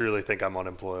 I truly think I'm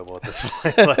unemployable at this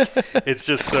point. Like, it's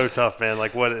just so tough, man.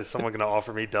 Like, what is someone going to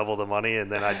offer me double the money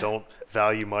and then I don't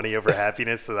value money over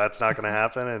happiness? So that's not going to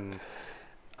happen. And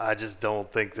I just don't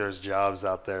think there's jobs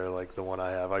out there like the one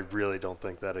I have. I really don't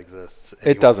think that exists.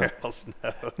 It doesn't. Else.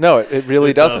 No, it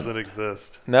really doesn't. It doesn't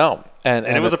exist. No. And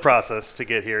it was a process to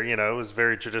get here. It was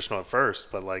very traditional at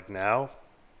first, but like now.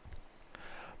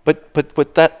 But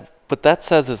what that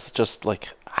says is just like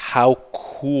how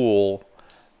cool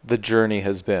the journey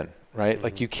has been, right? Mm-hmm.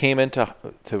 Like you came into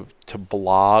to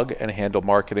blog and handle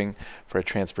marketing for a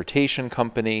transportation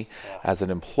company as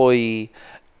an employee,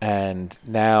 and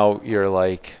now you're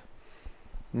like,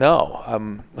 no,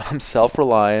 I'm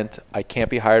self-reliant. I can't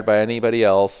be hired by anybody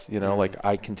else. Like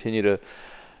I continue to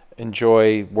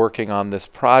enjoy working on this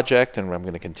project, and I'm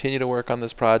going to continue to work on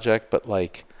this project, but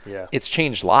like. Yeah. It's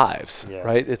changed lives,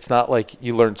 right? It's not like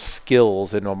you learned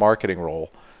skills in a marketing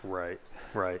role. Right.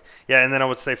 Yeah, and then I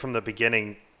would say from the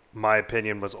beginning, my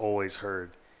opinion was always heard.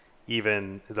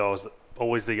 Even though I was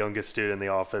always the youngest student in the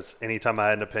office, anytime I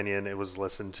had an opinion, it was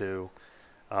listened to.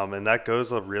 And that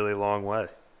goes a really long way.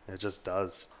 It just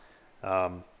does.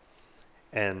 And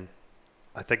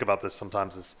I think about this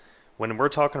sometimes is when we're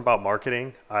talking about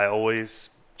marketing, I always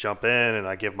jump in and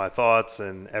I give my thoughts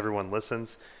and everyone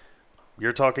listens.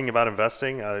 you're talking about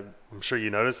investing, I'm sure you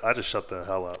noticed, I just shut the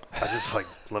hell up. I just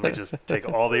let me just take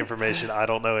all the information. I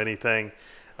don't know anything.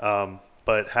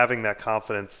 But having that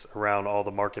confidence around all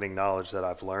the marketing knowledge that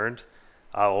I've learned,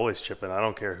 I'll always chip in. I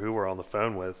don't care who we're on the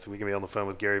phone with. We can be on the phone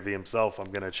with Gary Vee himself.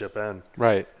 I'm going to chip in.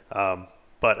 Right.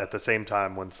 But at the same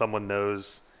time, when someone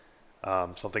knows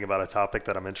something about a topic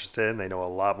that I'm interested in, they know a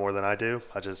lot more than I do.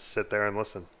 I just sit there and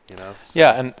listen, So.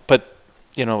 Yeah. But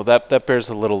that bears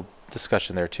a little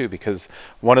discussion there too, because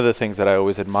one of the things that I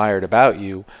always admired about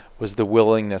you was the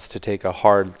willingness to take a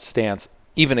hard stance,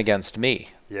 even against me.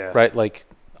 Yeah. Right. Like,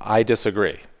 I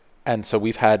disagree. And so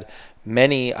we've had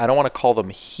many, I don't want to call them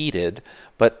heated,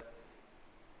 but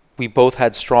we both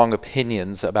had strong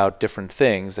opinions about different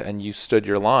things, and you stood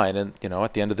your line. And,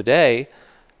 at the end of the day,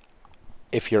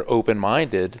 if you're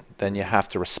open-minded, then you have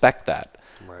to respect that,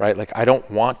 right? Like, I don't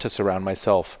want to surround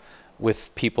myself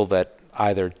with people that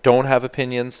either don't have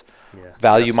opinions,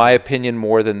 value my opinion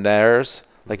more than theirs.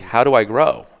 Like, how do I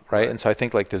grow, right? And so I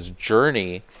think, like, this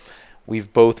journey,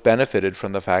 we've both benefited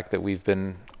from the fact that we've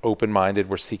been open-minded.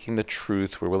 We're seeking the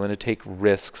truth. We're willing to take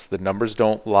risks. The numbers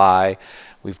don't lie.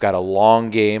 We've got a long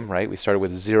game, right? We started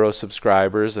with 0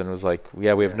 subscribers, and it was like, we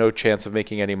have no chance of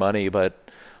making any money,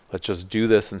 but let's just do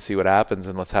this and see what happens,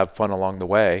 and let's have fun along the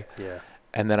way. Yeah.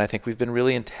 And then I think we've been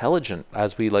really intelligent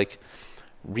as we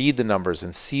read the numbers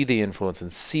and see the influence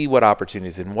and see what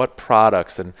opportunities and what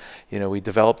products. And, we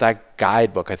developed that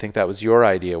guidebook. I think that was your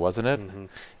idea, wasn't it? Mm-hmm.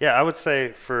 Yeah, I would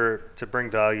say to bring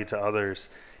value to others,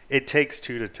 it takes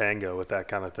 2 to tango with that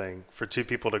kind of thing. For 2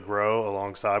 people to grow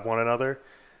alongside one another,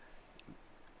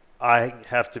 I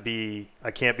can't be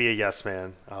a yes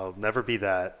man. I'll never be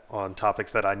that on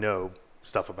topics that I know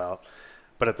stuff about.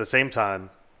 But at the same time,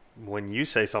 when you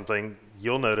say something,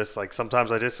 you'll notice, like,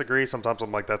 sometimes I disagree. Sometimes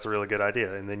I'm like, that's a really good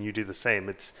idea. And then you do the same.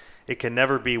 It can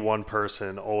never be one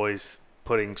person always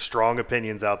putting strong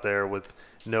opinions out there with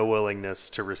no willingness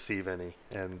to receive any.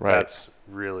 And that's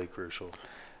really crucial.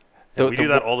 We do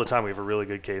that all the time. We have a really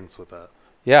good cadence with that.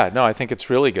 Yeah, no, I think it's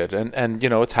really good. And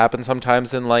it's happened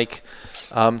sometimes in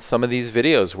some of these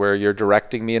videos where you're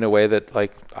directing me in a way that,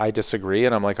 like, I disagree,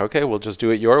 and I'm like, okay, we'll just do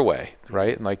it your way,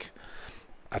 right? And, like,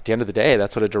 at the end of the day,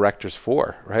 that's what a director's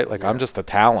for, right? Like, I'm just the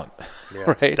talent,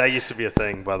 right? That used to be a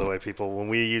thing, by the way, people. When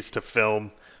we used to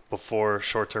film before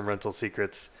Short-Term Rental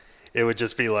Secrets, it would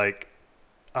just be like,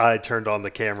 I turned on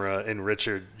the camera and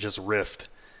Richard just riffed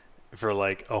for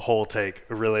like a whole take,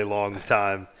 a really long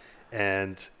time.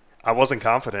 And I wasn't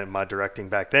confident in my directing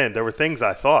back then. There were things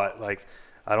I thought, like,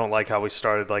 I don't like how we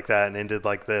started like that and ended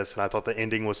like this, and I thought the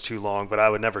ending was too long, but I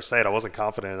would never say it. I wasn't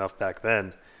confident enough back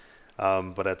then.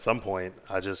 But at some point,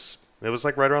 it was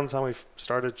like right around the time we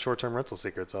started Short-Term Rental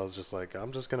Secrets. I was just like,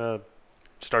 I'm just going to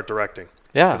start directing.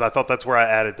 Yeah. Because I thought that's where I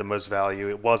added the most value.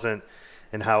 It wasn't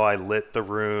in how I lit the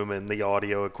room and the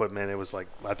audio equipment. It was like,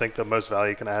 I think the most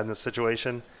value you can add in this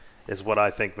situation is what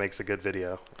I think makes a good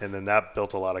video. And then that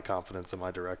built a lot of confidence in my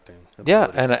directing ability.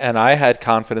 Yeah, and I had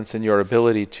confidence in your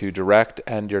ability to direct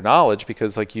and your knowledge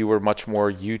because, like, you were much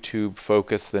more YouTube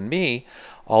focused than me.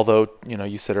 Although,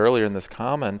 you said earlier in this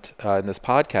comment, in this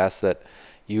podcast, that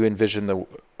you envisioned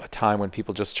a time when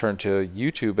people just turn to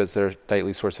YouTube as their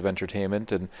nightly source of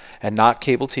entertainment and not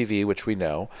cable TV, which we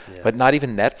know, but not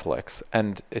even Netflix.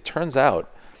 And it turns out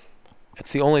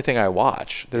it's the only thing I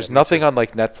watch. There's nothing on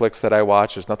like Netflix that I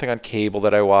watch. There's nothing on cable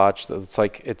that I watch. It's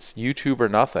like it's YouTube or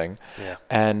nothing. Yeah.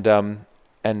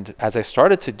 And as I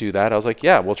started to do that, I was like,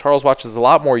 yeah, well, Charles watches a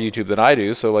lot more YouTube than I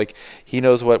do. So, like, he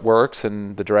knows what works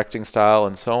and the directing style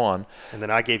and so on. And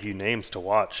then I gave you names to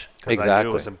watch because I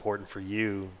knew it was important for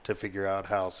you to figure out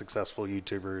how successful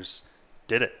YouTubers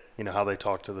did it, how they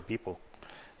talk to the people.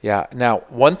 Yeah. Now,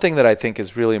 one thing that I think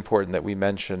is really important that we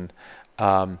mention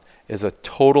is a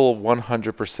total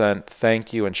 100%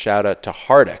 thank you and shout out to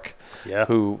Hardik. Yeah.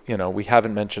 Who, we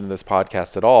haven't mentioned in this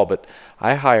podcast at all, but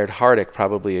I hired Hardik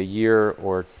probably a year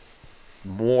or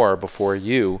more before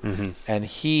you, and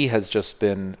he has just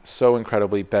been so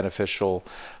incredibly beneficial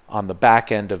on the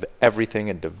back end of everything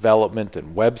and development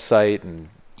and website and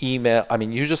email. I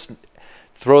mean, you just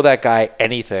throw that guy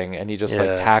anything and he just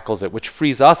like tackles it, which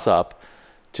frees us up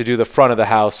to do the front of the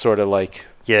house sort of like.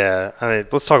 Yeah, I mean,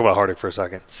 let's talk about Hardik for a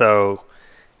second. So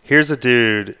here's a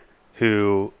dude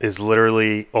who is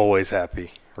literally always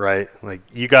happy, right? Like,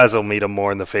 you guys will meet him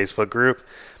more in the Facebook group,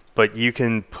 but you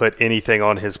can put anything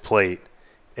on his plate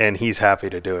and he's happy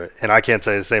to do it. And I can't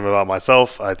say the same about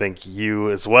myself. I think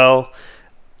you as well.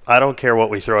 I don't care what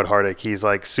we throw at Hardik. He's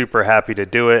like super happy to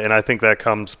do it. And I think that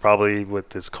comes probably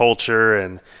with his culture,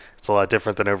 and it's a lot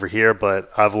different than over here, but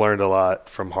I've learned a lot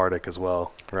from Hardik as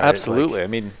well. Right? Absolutely. Like, I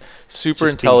mean, super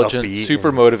intelligent,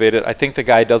 super motivated. I think the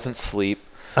guy doesn't sleep.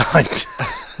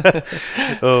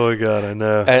 Oh my God, I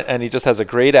know. And he just has a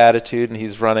great attitude, and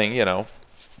he's running,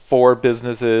 4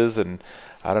 businesses and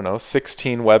I don't know,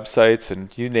 16 websites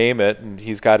and you name it. And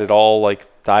he's got it all like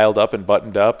dialed up and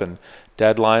buttoned up, and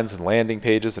deadlines and landing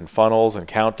pages and funnels and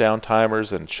countdown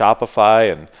timers and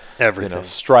Shopify and everything,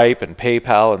 Stripe and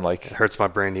PayPal, and like it hurts my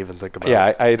brain to even think about it.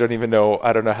 it. I don't even know.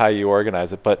 I don't know how you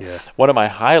organize it, but one of my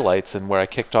highlights and where I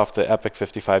kicked off the epic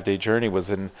 55-day journey was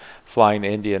in flying to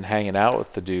India and hanging out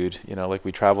with the dude. Like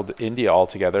we traveled to India all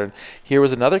together, and here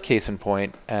was another case in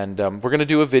point. And we're going to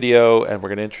do a video and we're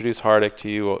going to introduce Hardik to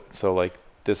you. So like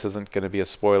this isn't going to be a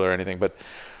spoiler or anything, but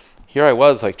here I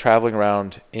was like traveling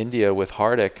around India with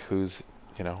Hardik, who's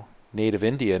native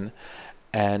Indian,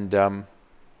 and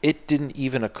it didn't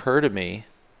even occur to me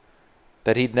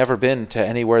that he'd never been to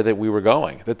anywhere that we were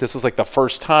going, that this was like the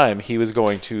first time he was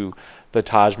going to the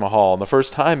Taj Mahal and the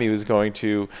first time he was going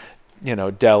to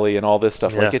Delhi and all this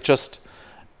stuff. Like it just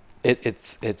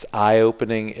it's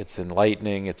eye-opening, it's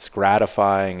enlightening, it's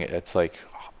gratifying, it's like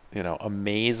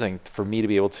amazing for me to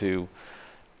be able to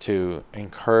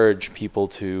encourage people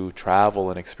to travel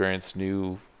and experience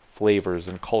new flavors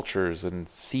and cultures and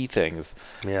see things.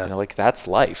 Like that's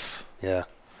life.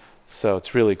 So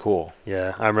it's really cool.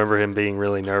 I remember him being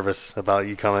really nervous about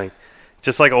you coming,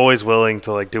 just like always willing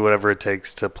to like do whatever it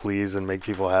takes to please and make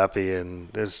people happy. And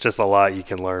there's just a lot you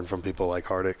can learn from people like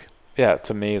Hardik. It's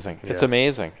amazing. It's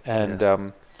amazing. And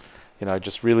I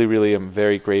just really am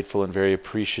very grateful and very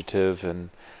appreciative and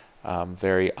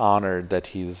very honored that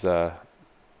he's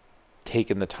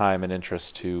taken the time and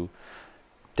interest to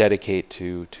dedicate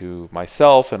to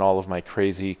myself and all of my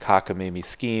crazy cockamamie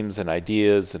schemes and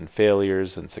ideas and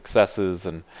failures and successes,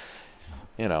 and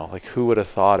like who would have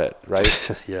thought it,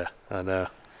 right? I know.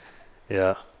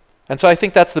 And so I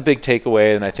think that's the big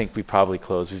takeaway, and I think we probably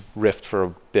close. We've riffed for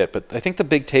a bit, but I think the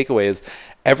big takeaway is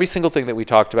every single thing that we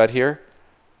talked about here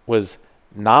was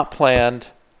not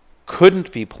planned,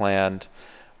 couldn't be planned,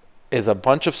 is a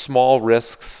bunch of small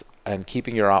risks and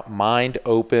keeping your mind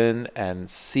open and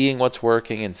seeing what's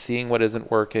working and seeing what isn't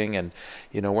working. And,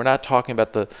 we're not talking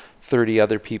about the 30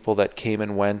 other people that came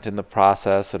and went in the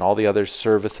process and all the other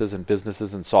services and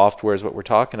businesses and softwares. What we're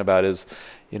talking about is,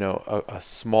 a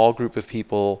small group of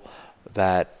people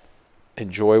that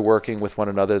enjoy working with one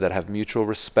another, that have mutual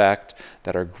respect,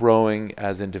 that are growing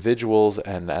as individuals,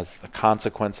 and as a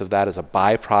consequence of that, as a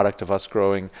byproduct of us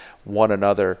growing one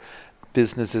another,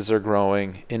 businesses are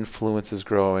growing, influence is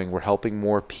growing, we're helping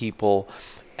more people.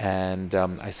 And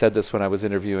I said this when I was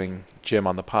interviewing Jim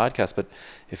on the podcast, but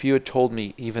if you had told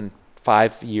me even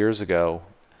 5 years ago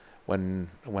when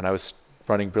I was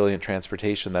running Brilliant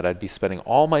Transportation that I'd be spending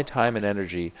all my time and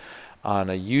energy on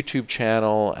a YouTube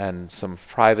channel and some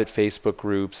private Facebook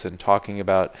groups and talking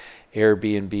about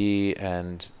Airbnb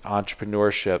and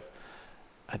entrepreneurship,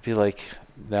 I'd be like,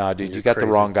 no, dude, you got the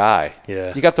wrong guy.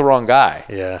 You got the wrong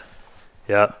guy.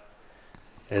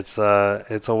 It's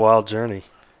a wild journey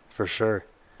for sure.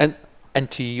 And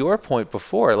to your point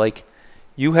before, like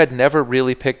you had never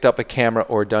really picked up a camera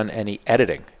or done any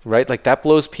editing, right? Like that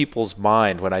blows people's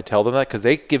mind when I tell them that, because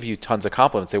they give you tons of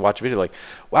compliments. They watch a video like,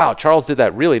 wow, Charles did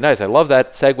that really nice. I love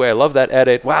that segue. I love that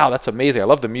edit. Wow, that's amazing. I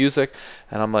love the music.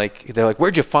 And I'm like, they're like,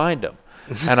 where'd you find him?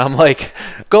 And I'm like,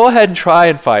 go ahead and try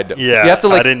and find them. You have to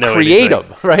like create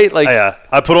them, right? Like,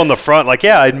 I put on the front, like,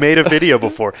 I'd made a video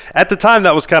before. At the time,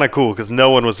 that was kind of cool because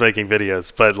no one was making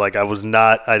videos. But like,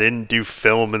 I didn't do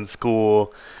film in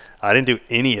school. I didn't do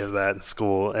any of that in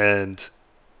school. And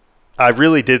I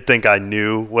really did think I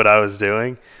knew what I was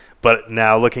doing. But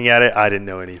now looking at it, I didn't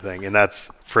know anything. And that's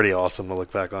pretty awesome to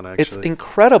look back on, actually. It's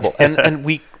incredible. And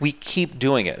we keep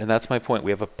doing it. And that's my point.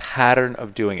 We have a pattern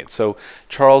of doing it. So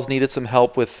Charles needed some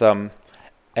help with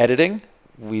editing.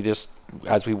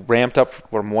 As we ramped up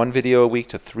from 1 video a week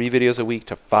to 3 videos a week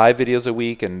to 5 videos a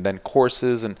week and then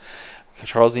courses, and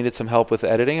Charles needed some help with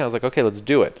editing. I was like, okay, let's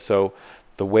do it. So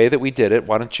the way that we did it,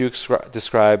 why don't you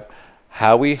describe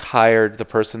how we hired the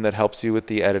person that helps you with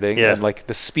the editing and like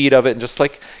the speed of it, and just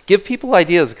like give people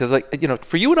ideas, because like,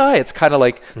 for you and I, it's kind of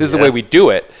like this is the way we do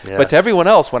it. But to everyone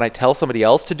else, when I tell somebody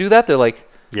else to do that, they're like,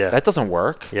 that doesn't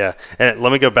work. And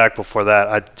let me go back before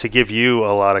that. To give you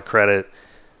a lot of credit,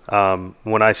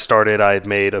 when I started, I had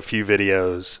made a few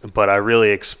videos, but I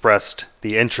really expressed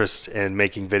the interest in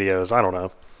making videos, I don't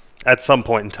know, at some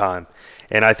point in time.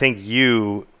 And I think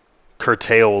you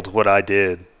curtailed what I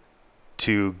did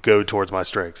to go towards my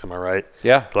strengths. Am I right?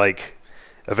 Yeah. Like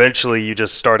eventually you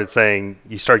just started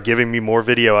giving me more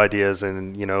video ideas,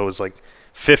 and it was like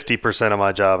 50% of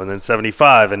my job, and then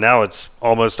 75, and now it's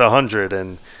almost 100.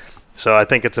 And so I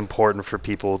think it's important for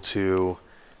people to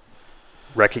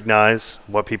recognize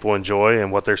what people enjoy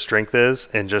and what their strength is,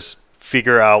 and just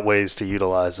figure out ways to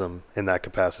utilize them in that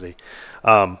capacity.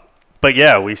 But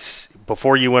yeah,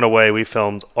 before you went away, we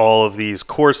filmed all of these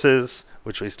courses,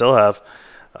 which we still have,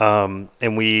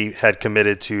 and we had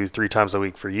committed to 3 times a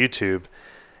week for YouTube.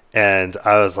 And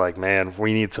I was like, man,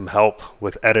 we need some help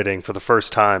with editing for the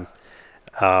first time.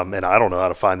 And I don't know how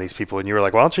to find these people. And you were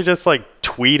like, why don't you just like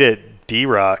tweet at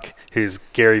D-Rock, who's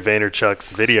Gary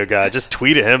Vaynerchuk's video guy. Just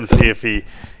tweet at him and see if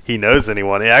he knows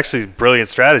anyone. It actually is a brilliant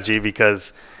strategy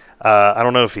because I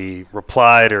don't know if he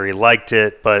replied or he liked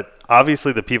it, but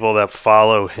obviously the people that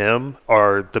follow him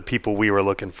are the people we were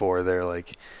looking for. They're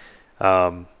like,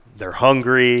 they're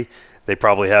hungry. They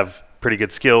probably have pretty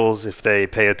good skills if they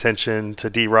pay attention to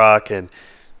D-Rock. And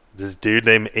this dude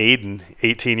named Aiden,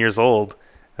 18 years old,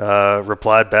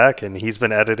 replied back, and he's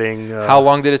been editing. How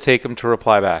long did it take him to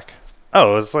reply back?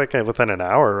 Oh, it was like within an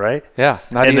hour, right? Yeah,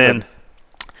 not and even. Then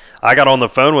I got on the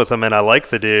phone with him, and I like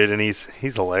the dude, and he's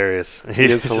hilarious.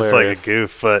 He's just like a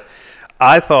goof. But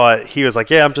I thought he was like,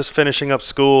 yeah, I'm just finishing up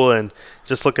school and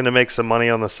just looking to make some money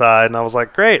on the side. And I was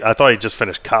like, great. I thought he just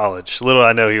finished college. Little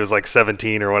I know he was like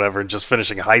 17 or whatever and just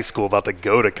finishing high school, about to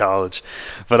go to college.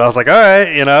 But I was like, all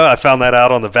right, I found that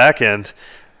out on the back end.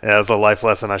 As a life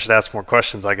lesson, I should ask more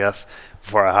questions, I guess,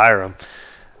 before I hire him.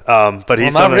 But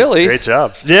he's done a great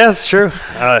job. Yeah, it's true.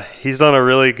 He's done a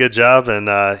really good job, and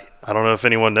I don't know if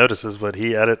anyone notices, but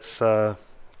he edits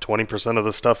 20% of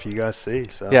the stuff you guys see.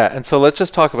 So. Yeah, and so let's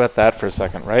just talk about that for a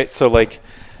second, right? So, like,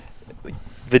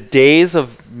 the days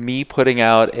of me putting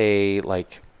out a,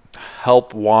 like,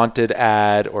 help wanted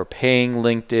ad or paying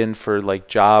LinkedIn for, like,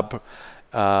 job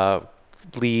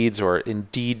leads or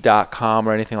Indeed.com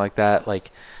or anything like that, like,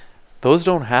 those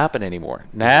don't happen anymore.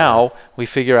 Now we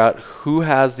figure out who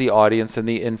has the audience and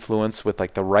the influence with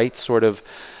like the right sort of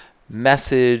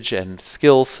message and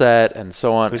skill set and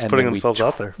so on. Who's putting themselves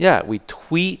out there? Yeah, we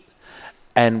tweet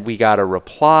and we got a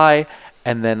reply.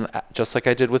 And then just like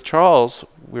I did with Charles,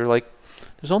 we were like,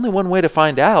 there's only one way to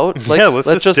find out. Like,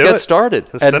 let's just get started.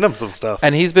 Let's send him some stuff.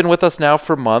 And he's been with us now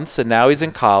for months, and now he's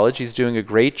in college. He's doing a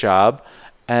great job,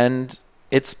 and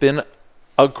it's been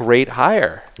a great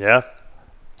hire. Yeah.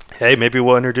 Hey, maybe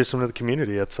we'll introduce him to the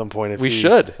community at some point if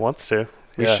he wants to.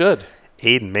 We should.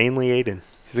 Aiden, mainly Aiden.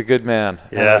 He's a good man.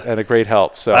 Yeah. And a great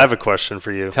help. So I have a question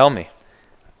for you. Tell me.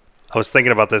 I was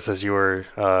thinking about this as you were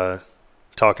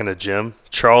talking to Jim.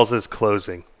 Charles is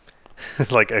closing.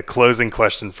 Like a closing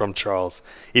question from Charles,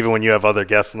 even when you have other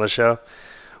guests on the show.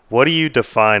 What do you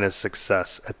define as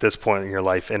success at this point in your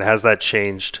life, and has that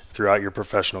changed throughout your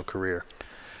professional career?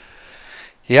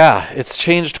 Yeah, it's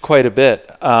changed quite a bit.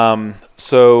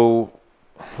 So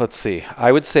let's see.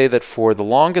 I would say that for the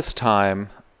longest time,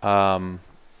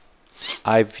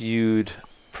 I viewed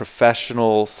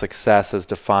professional success as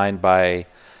defined by,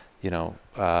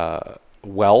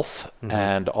 wealth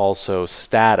and also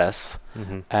status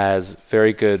as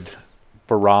very good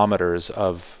barometers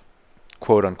of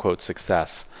quote unquote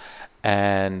success.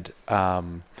 And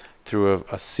through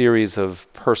a series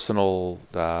of personal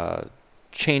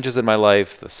changes in my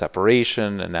life, the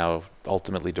separation and now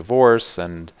ultimately divorce,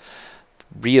 and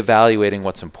reevaluating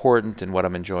what's important and what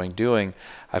I'm enjoying doing,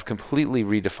 I've completely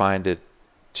redefined it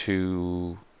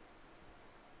to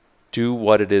do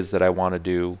what it is that I want to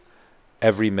do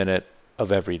every minute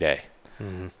of every day.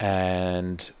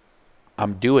 And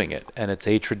I'm doing it, and it's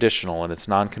atraditional and it's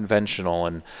non-conventional,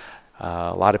 and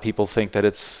a lot of people think that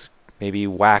it's maybe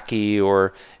wacky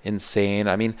or insane.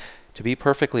 I mean, to be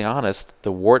perfectly honest,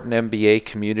 the Wharton MBA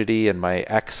community and my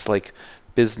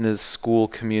business school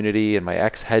community and my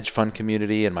hedge fund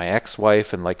community and my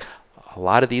ex-wife and like a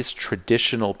lot of these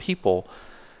traditional people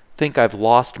think I've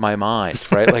lost my mind,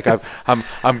 right? Like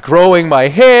I'm growing my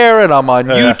hair and I'm on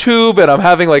YouTube and I'm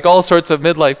having like all sorts of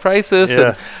midlife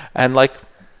crisis and like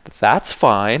that's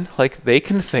fine. Like they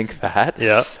can think that.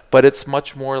 Yeah. But it's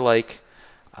much more like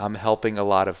I'm helping a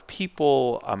lot of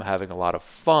people. I'm having a lot of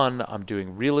fun. I'm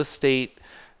doing real estate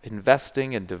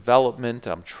investing and development.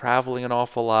 I'm traveling an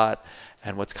awful lot.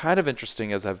 And what's kind of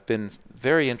interesting is I've been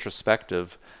very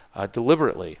introspective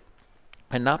deliberately.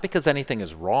 And not because anything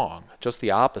is wrong, just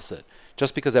the opposite.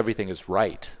 Just because everything is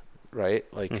right?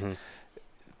 Like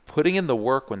putting in the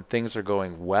work when things are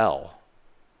going well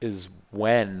is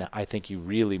when I think you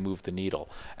really move the needle.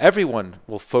 Everyone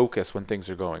will focus when things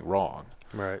are going wrong.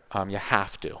 Right. You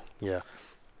have to. Yeah.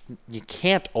 You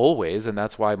can't always, and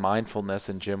that's why mindfulness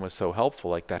and Jim was so helpful.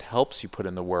 Like that helps you put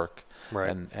in the work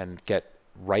and get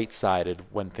right-sided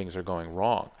when things are going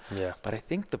wrong. Yeah. But I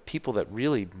think the people that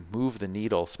really move the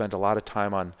needle spend a lot of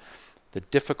time on the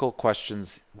difficult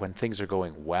questions when things are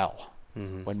going well.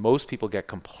 When most people get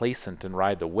complacent and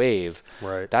ride the wave,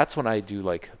 Right. that's when I do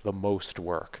like the most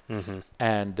work.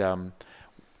 And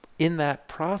in that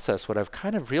process, what I've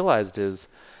kind of realized is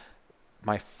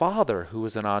my father, who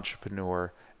was an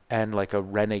entrepreneur and like a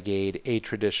renegade,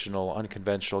 atraditional,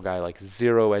 unconventional guy, like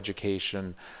zero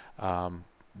education,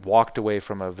 walked away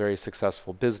from a very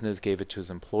successful business, gave it to his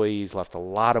employees, left a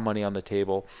lot of money on the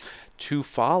table to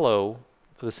follow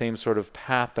the same sort of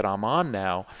path that I'm on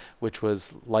now, which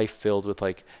was life filled with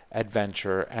like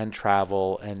adventure and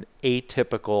travel and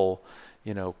atypical,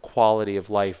 quality of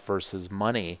life versus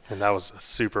money. And that was a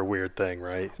super weird thing,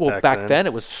 right? Well, back then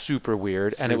it was super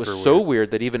weird. And it was so weird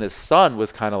that even his son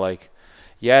was kind of like,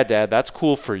 yeah, Dad, that's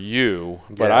cool for you,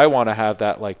 but I want to have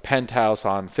that like penthouse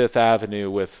on Fifth Avenue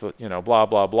with, blah,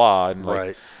 blah, blah. And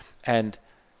right. And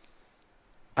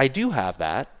I do have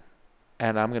that,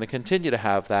 and I'm going to continue to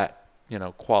have that,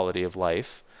 quality of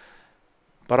life,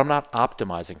 but I'm not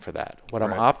optimizing for that. What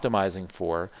I'm optimizing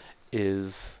for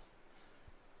is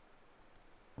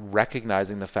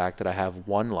recognizing the fact that I have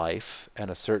one life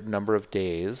and a certain number of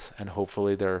days, and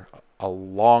hopefully they're a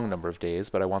long number of days,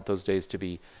 but I want those days to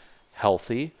be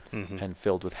healthy and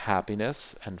filled with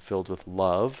happiness and filled with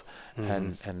love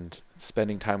and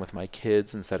spending time with my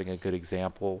kids and setting a good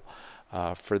example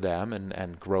for them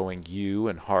and growing you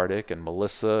and Hardik and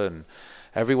Melissa and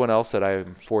everyone else that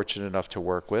I'm fortunate enough to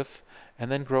work with, and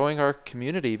then growing our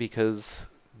community because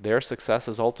their success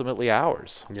is ultimately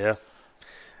ours. Yeah.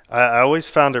 I always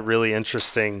found it really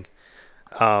interesting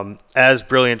as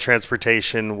Brilliant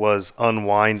Transportation was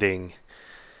unwinding.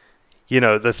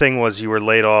 The thing was you were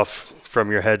laid off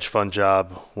from your hedge fund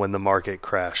job when the market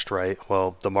crashed, right?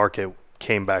 Well, the market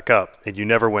came back up and you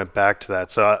never went back to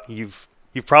that. So you've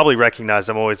probably recognized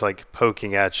I'm always like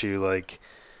poking at you like,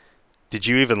 did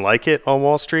you even like it on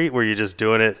Wall Street? Were you just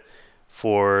doing it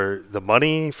for the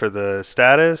money, for the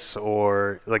status,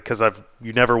 or like because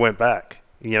you never went back?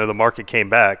 The market came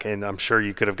back, and I'm sure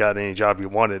you could have gotten any job you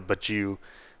wanted, but you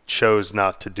chose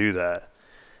not to do that.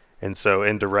 And so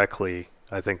indirectly,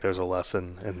 I think there's a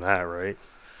lesson in that, right?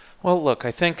 Well, look,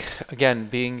 I think, again,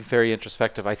 being very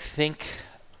introspective, I think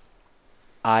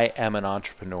I am an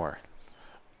entrepreneur.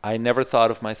 I never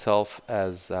thought of myself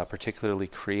as particularly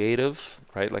creative,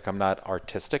 right? Like I'm not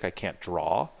artistic. I can't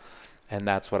draw. And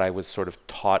that's what I was sort of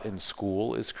taught in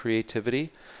school is creativity.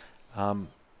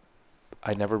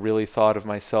 I never really thought of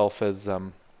myself as a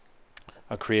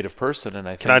creative person.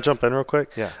 And Can I jump in real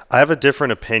quick? Yeah. I have a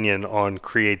different opinion on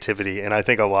creativity. And I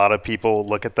think a lot of people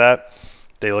look at that.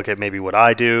 They look at maybe what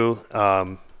I do,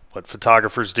 what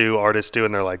photographers do, artists do,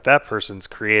 and they're like, that person's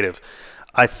creative.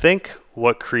 I think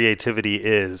what creativity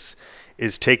is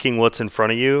taking what's in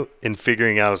front of you and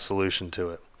figuring out a solution to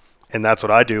it. And that's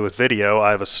what I do with video.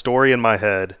 I have a story in my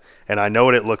head and I know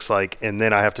what it looks like, and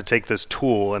then I have to take this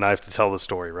tool and I have to tell the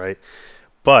story, right?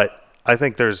 But I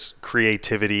think there's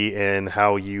creativity in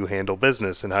how you handle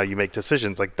business and how you make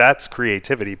decisions. Like that's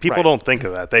creativity. People don't think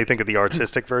of that. They think of the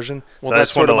artistic version. Well, so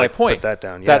that's sort of my point. Put that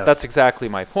down. Yeah. That's exactly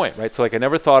my point, right? So like I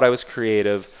never thought I was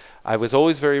creative. I was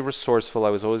always very resourceful.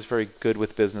 I was always very good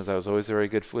with business. I was always very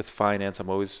good with finance. I'm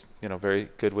always, very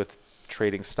good with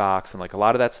trading stocks, and like a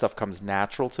lot of that stuff comes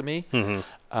natural to me.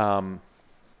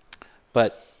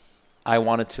 But I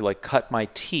wanted to like cut my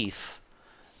teeth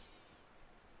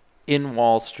in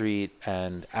Wall Street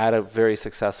and at a very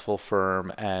successful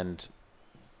firm and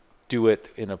do it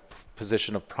in a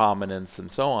position of prominence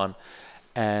and so on.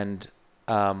 And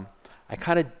I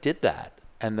kind of did that.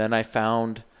 And then I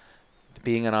found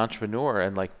being an entrepreneur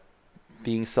and like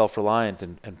being self-reliant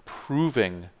and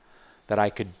proving that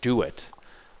I could do it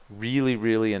really,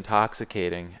 really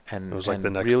intoxicating. And it was like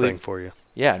the next really, thing for you.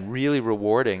 Yeah, and really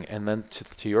rewarding. And then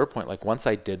to your point, like once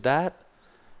I did that,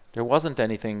 there wasn't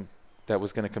anything that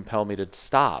was going to compel me to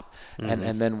stop.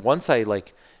 And then once I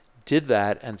like did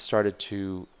that and started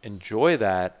to enjoy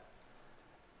that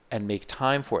and make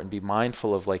time for it and be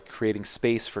mindful of like creating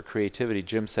space for creativity.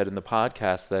 Jim said in the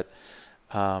podcast that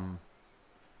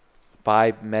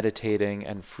by meditating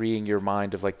and freeing your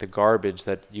mind of like the garbage,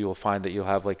 that you'll find that you'll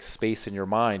have like space in your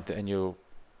mind and you'll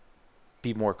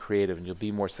be more creative and you'll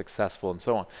be more successful and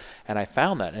so on. And I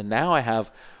found that. And now I have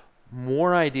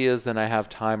more ideas than I have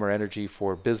time or energy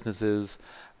for businesses.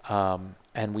 And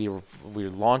we're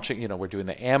launching, we're doing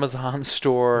the Amazon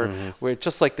store. We're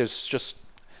just like, there's just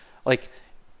like,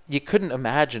 you couldn't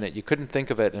imagine it. You couldn't think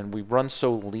of it. And we run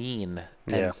so lean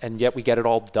and yet we get it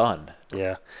all done.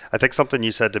 Yeah. I think something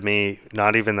you said to me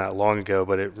not even that long ago,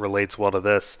 but it relates well to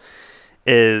this,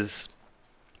 is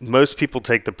most people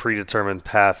take the predetermined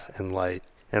path in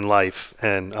life.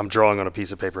 And I'm drawing on a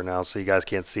piece of paper now, so you guys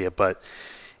can't see it. But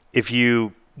if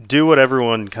you do what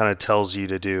everyone kind of tells you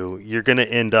to do, you're going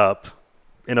to end up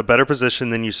in a better position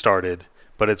than you started,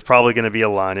 but it's probably going to be a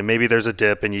line, and maybe there's a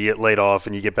dip and you get laid off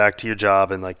and you get back to your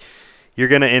job, and like you're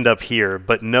going to end up here,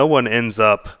 but no one ends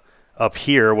up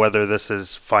here, whether this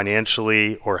is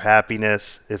financially or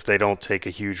happiness, if they don't take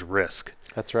a huge risk.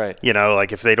 That's right. You know,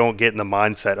 like if they don't get in the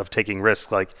mindset of taking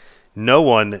risks, like no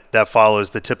one that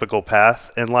follows the typical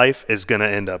path in life is going to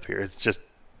end up here. It's just,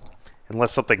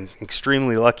 unless something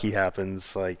extremely lucky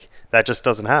happens, like that just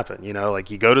doesn't happen. You know, like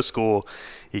you go to school,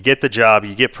 you get the job,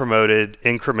 you get promoted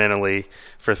incrementally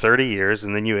for 30 years,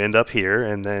 and then you end up here,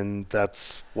 and then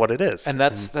that's what it is. And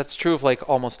that's true of like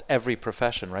almost every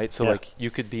profession, right? So like you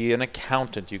could be an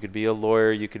accountant, you could be a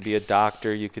lawyer, you could be a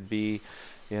doctor, you could be,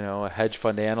 you know, a hedge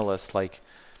fund analyst. Like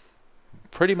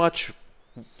pretty much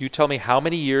you tell me how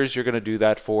many years you're going to do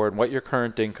that for and what your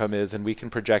current income is, and we can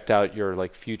project out your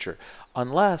like future,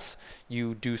 unless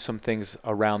you do some things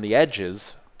around the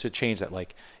edges to change that,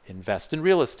 like invest in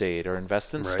real estate or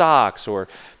invest in stocks or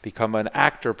become an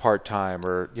actor part-time,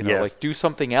 or you know, like do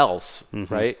something else,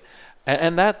 right?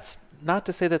 And that's not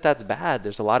to say that that's bad.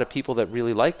 There's a lot of people that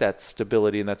really like that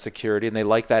stability and that security, and they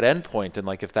like that endpoint, and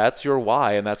like if that's your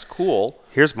why, and that's cool.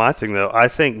 Here's my thing though. I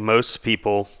think most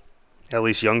people, at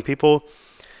least young people,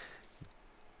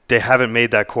 they haven't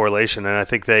made that correlation, and I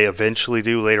think they eventually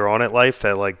do later on in life,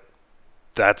 that like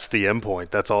that's the end point.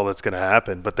 That's all that's going to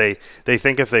happen. But they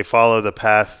think if they follow the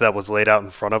path that was laid out in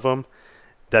front of them,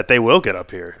 that they will get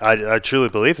up here. I truly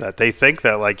believe that. They think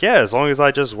that like, yeah, as long as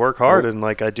I just work hard and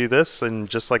like I do this and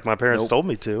just like my parents told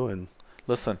me to. And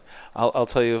listen, I'll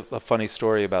tell you a funny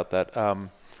story about that.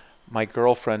 My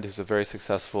girlfriend, who's a very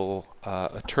successful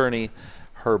attorney,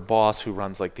 her boss, who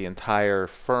runs like the entire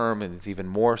firm and is even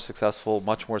more successful,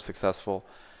 much more successful,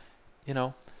 you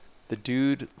know, the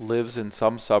dude lives in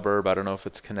some suburb. I don't know if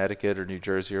it's Connecticut or New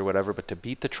Jersey or whatever, but to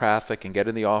beat the traffic and get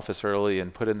in the office early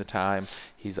and put in the time,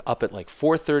 he's up at like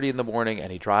 4:30 in the morning,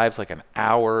 and he drives like an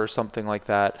hour or something like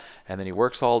that. And then he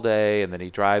works all day, and then he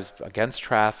drives against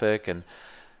traffic, and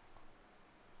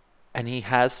he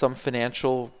has some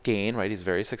financial gain, right? He's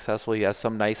very successful. He has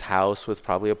some nice house with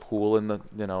probably a pool and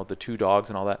the 2 dogs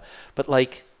and all that. But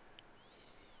like,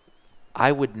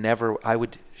 I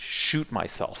would shoot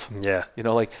myself. Yeah. You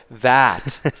know, like that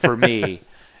for me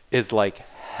is like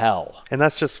hell. And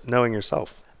that's just knowing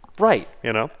yourself. Right.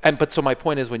 You know? But so my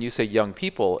point is, when you say young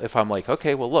people, if I'm like,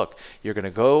 okay, well, look, you're going to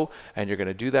go and you're going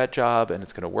to do that job and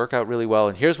it's going to work out really well.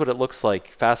 And here's what it looks like.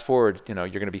 Fast forward, you know,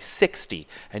 you're going to be 60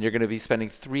 and you're going to be spending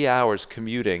 3 hours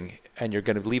commuting, and you're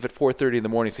going to leave at 4:30 in the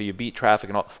morning. So you beat traffic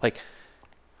and all. Like,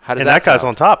 how does that guy's sound?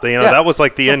 on top. You know, that was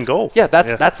like the end goal. Yeah,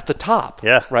 that's the top.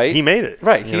 Yeah. Right? He made it.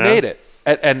 Right. He made it.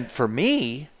 And for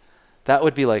me, that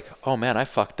would be like, oh man, I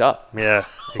fucked up. Yeah,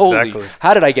 exactly. Holy,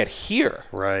 how did I get here?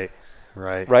 Right.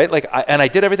 Like, I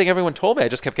did everything everyone told me. I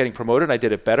just kept getting promoted, and I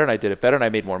did it better, and I did it better, and I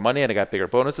made more money, and I got bigger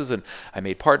bonuses, and I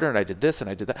made partner, and I did this, and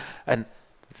I did that. And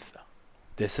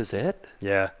this is it?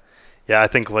 Yeah. Yeah, I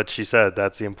think what she said,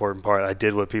 that's the important part. I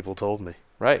did what people told me.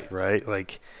 Right.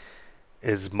 Like,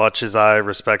 as much as I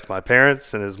respect my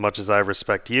parents and as much as I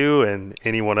respect you and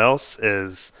anyone else,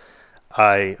 is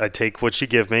I take what you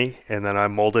give me and then I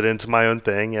mold it into my own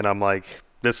thing, and I'm like,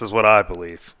 this is what I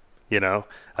believe. You know,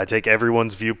 I take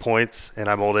everyone's viewpoints and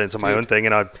I mold it into my own thing.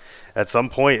 And at some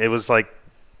point, it was like,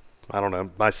 I don't know,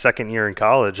 my second year in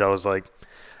college, I was like,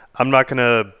 I'm not going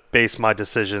to base my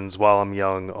decisions while I'm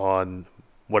young on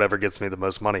whatever gets me the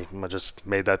most money. I just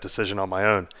made that decision on my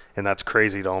own, and that's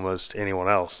crazy to almost anyone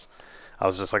else. I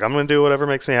was just like, I'm going to do whatever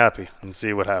makes me happy and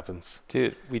see what happens.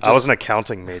 Dude, I was an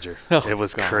accounting major. It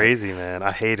was crazy, man.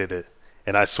 I hated it.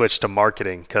 And I switched to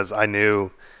marketing because I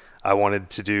knew I wanted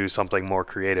to do something more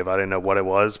creative. I didn't know what it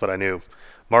was, but I knew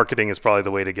marketing is probably the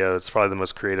way to go. It's probably the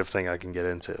most creative thing I can get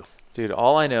into. Dude,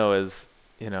 all I know is,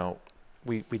 you know,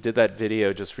 we did that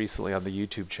video just recently on the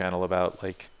YouTube channel about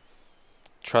like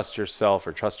trust yourself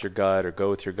or trust your gut or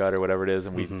go with your gut or whatever it is.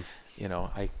 And we, you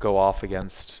know, I go off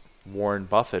against Warren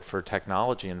Buffett for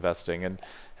technology investing. And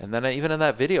then even in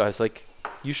that video, I was like,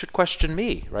 you should question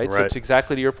me, right? So it's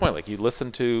exactly to your point. Like, you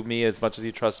listen to me as much as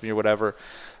you trust me or whatever.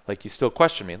 Like, you still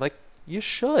question me. Like, you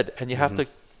should. And you have to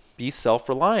be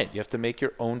self-reliant. You have to make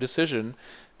your own decision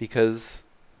because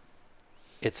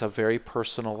it's a very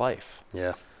personal life.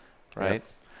 Yeah. Right? Yep.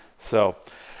 So.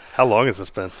 How long has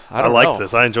this been? I liked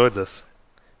this. I enjoyed this.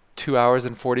 2 hours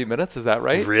and 40 minutes. Is that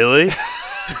right? Really?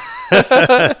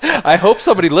 I hope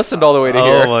somebody listened all the way to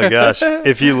here. Oh my gosh.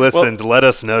 If you listened, let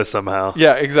us know somehow.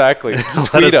 Yeah, exactly.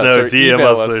 Let us know, DM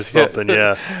us or something,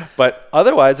 yeah. But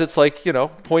otherwise, it's like, you know,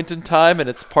 point in time and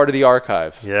it's part of the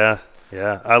archive. Yeah.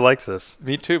 Yeah, I liked this.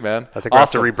 Me too, man. I think we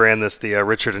have to rebrand this the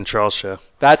Richard and Charles Show.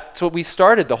 That's what we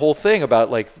started the whole thing about,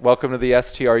 like, welcome to the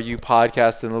STRU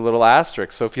podcast and the little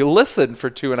asterisk. So if you listen for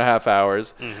 2.5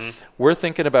 hours, we're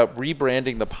thinking about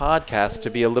rebranding the podcast to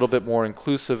be a little bit more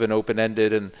inclusive and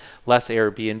open-ended and less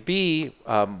Airbnb,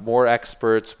 more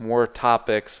experts, more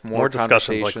topics, more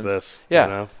discussions like this. Yeah. You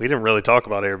know? We didn't really talk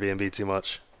about Airbnb too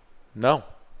much. No.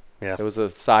 Yeah. It was a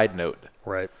side note.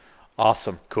 Right.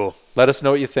 Awesome. Cool. Let us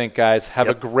know what you think, guys. Have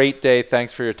a great day.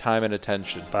 Thanks for your time and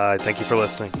attention. Bye. Thank you for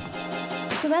listening.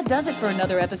 So that does it for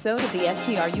another episode of the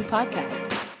STRU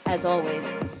podcast. As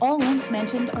always, all links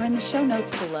mentioned are in the show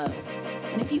notes below.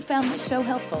 And if you found this show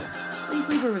helpful, please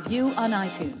leave a review on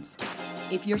iTunes.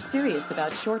 If you're serious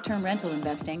about short-term rental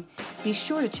investing, be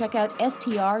sure to check out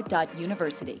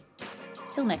str.university.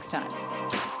 Till next time.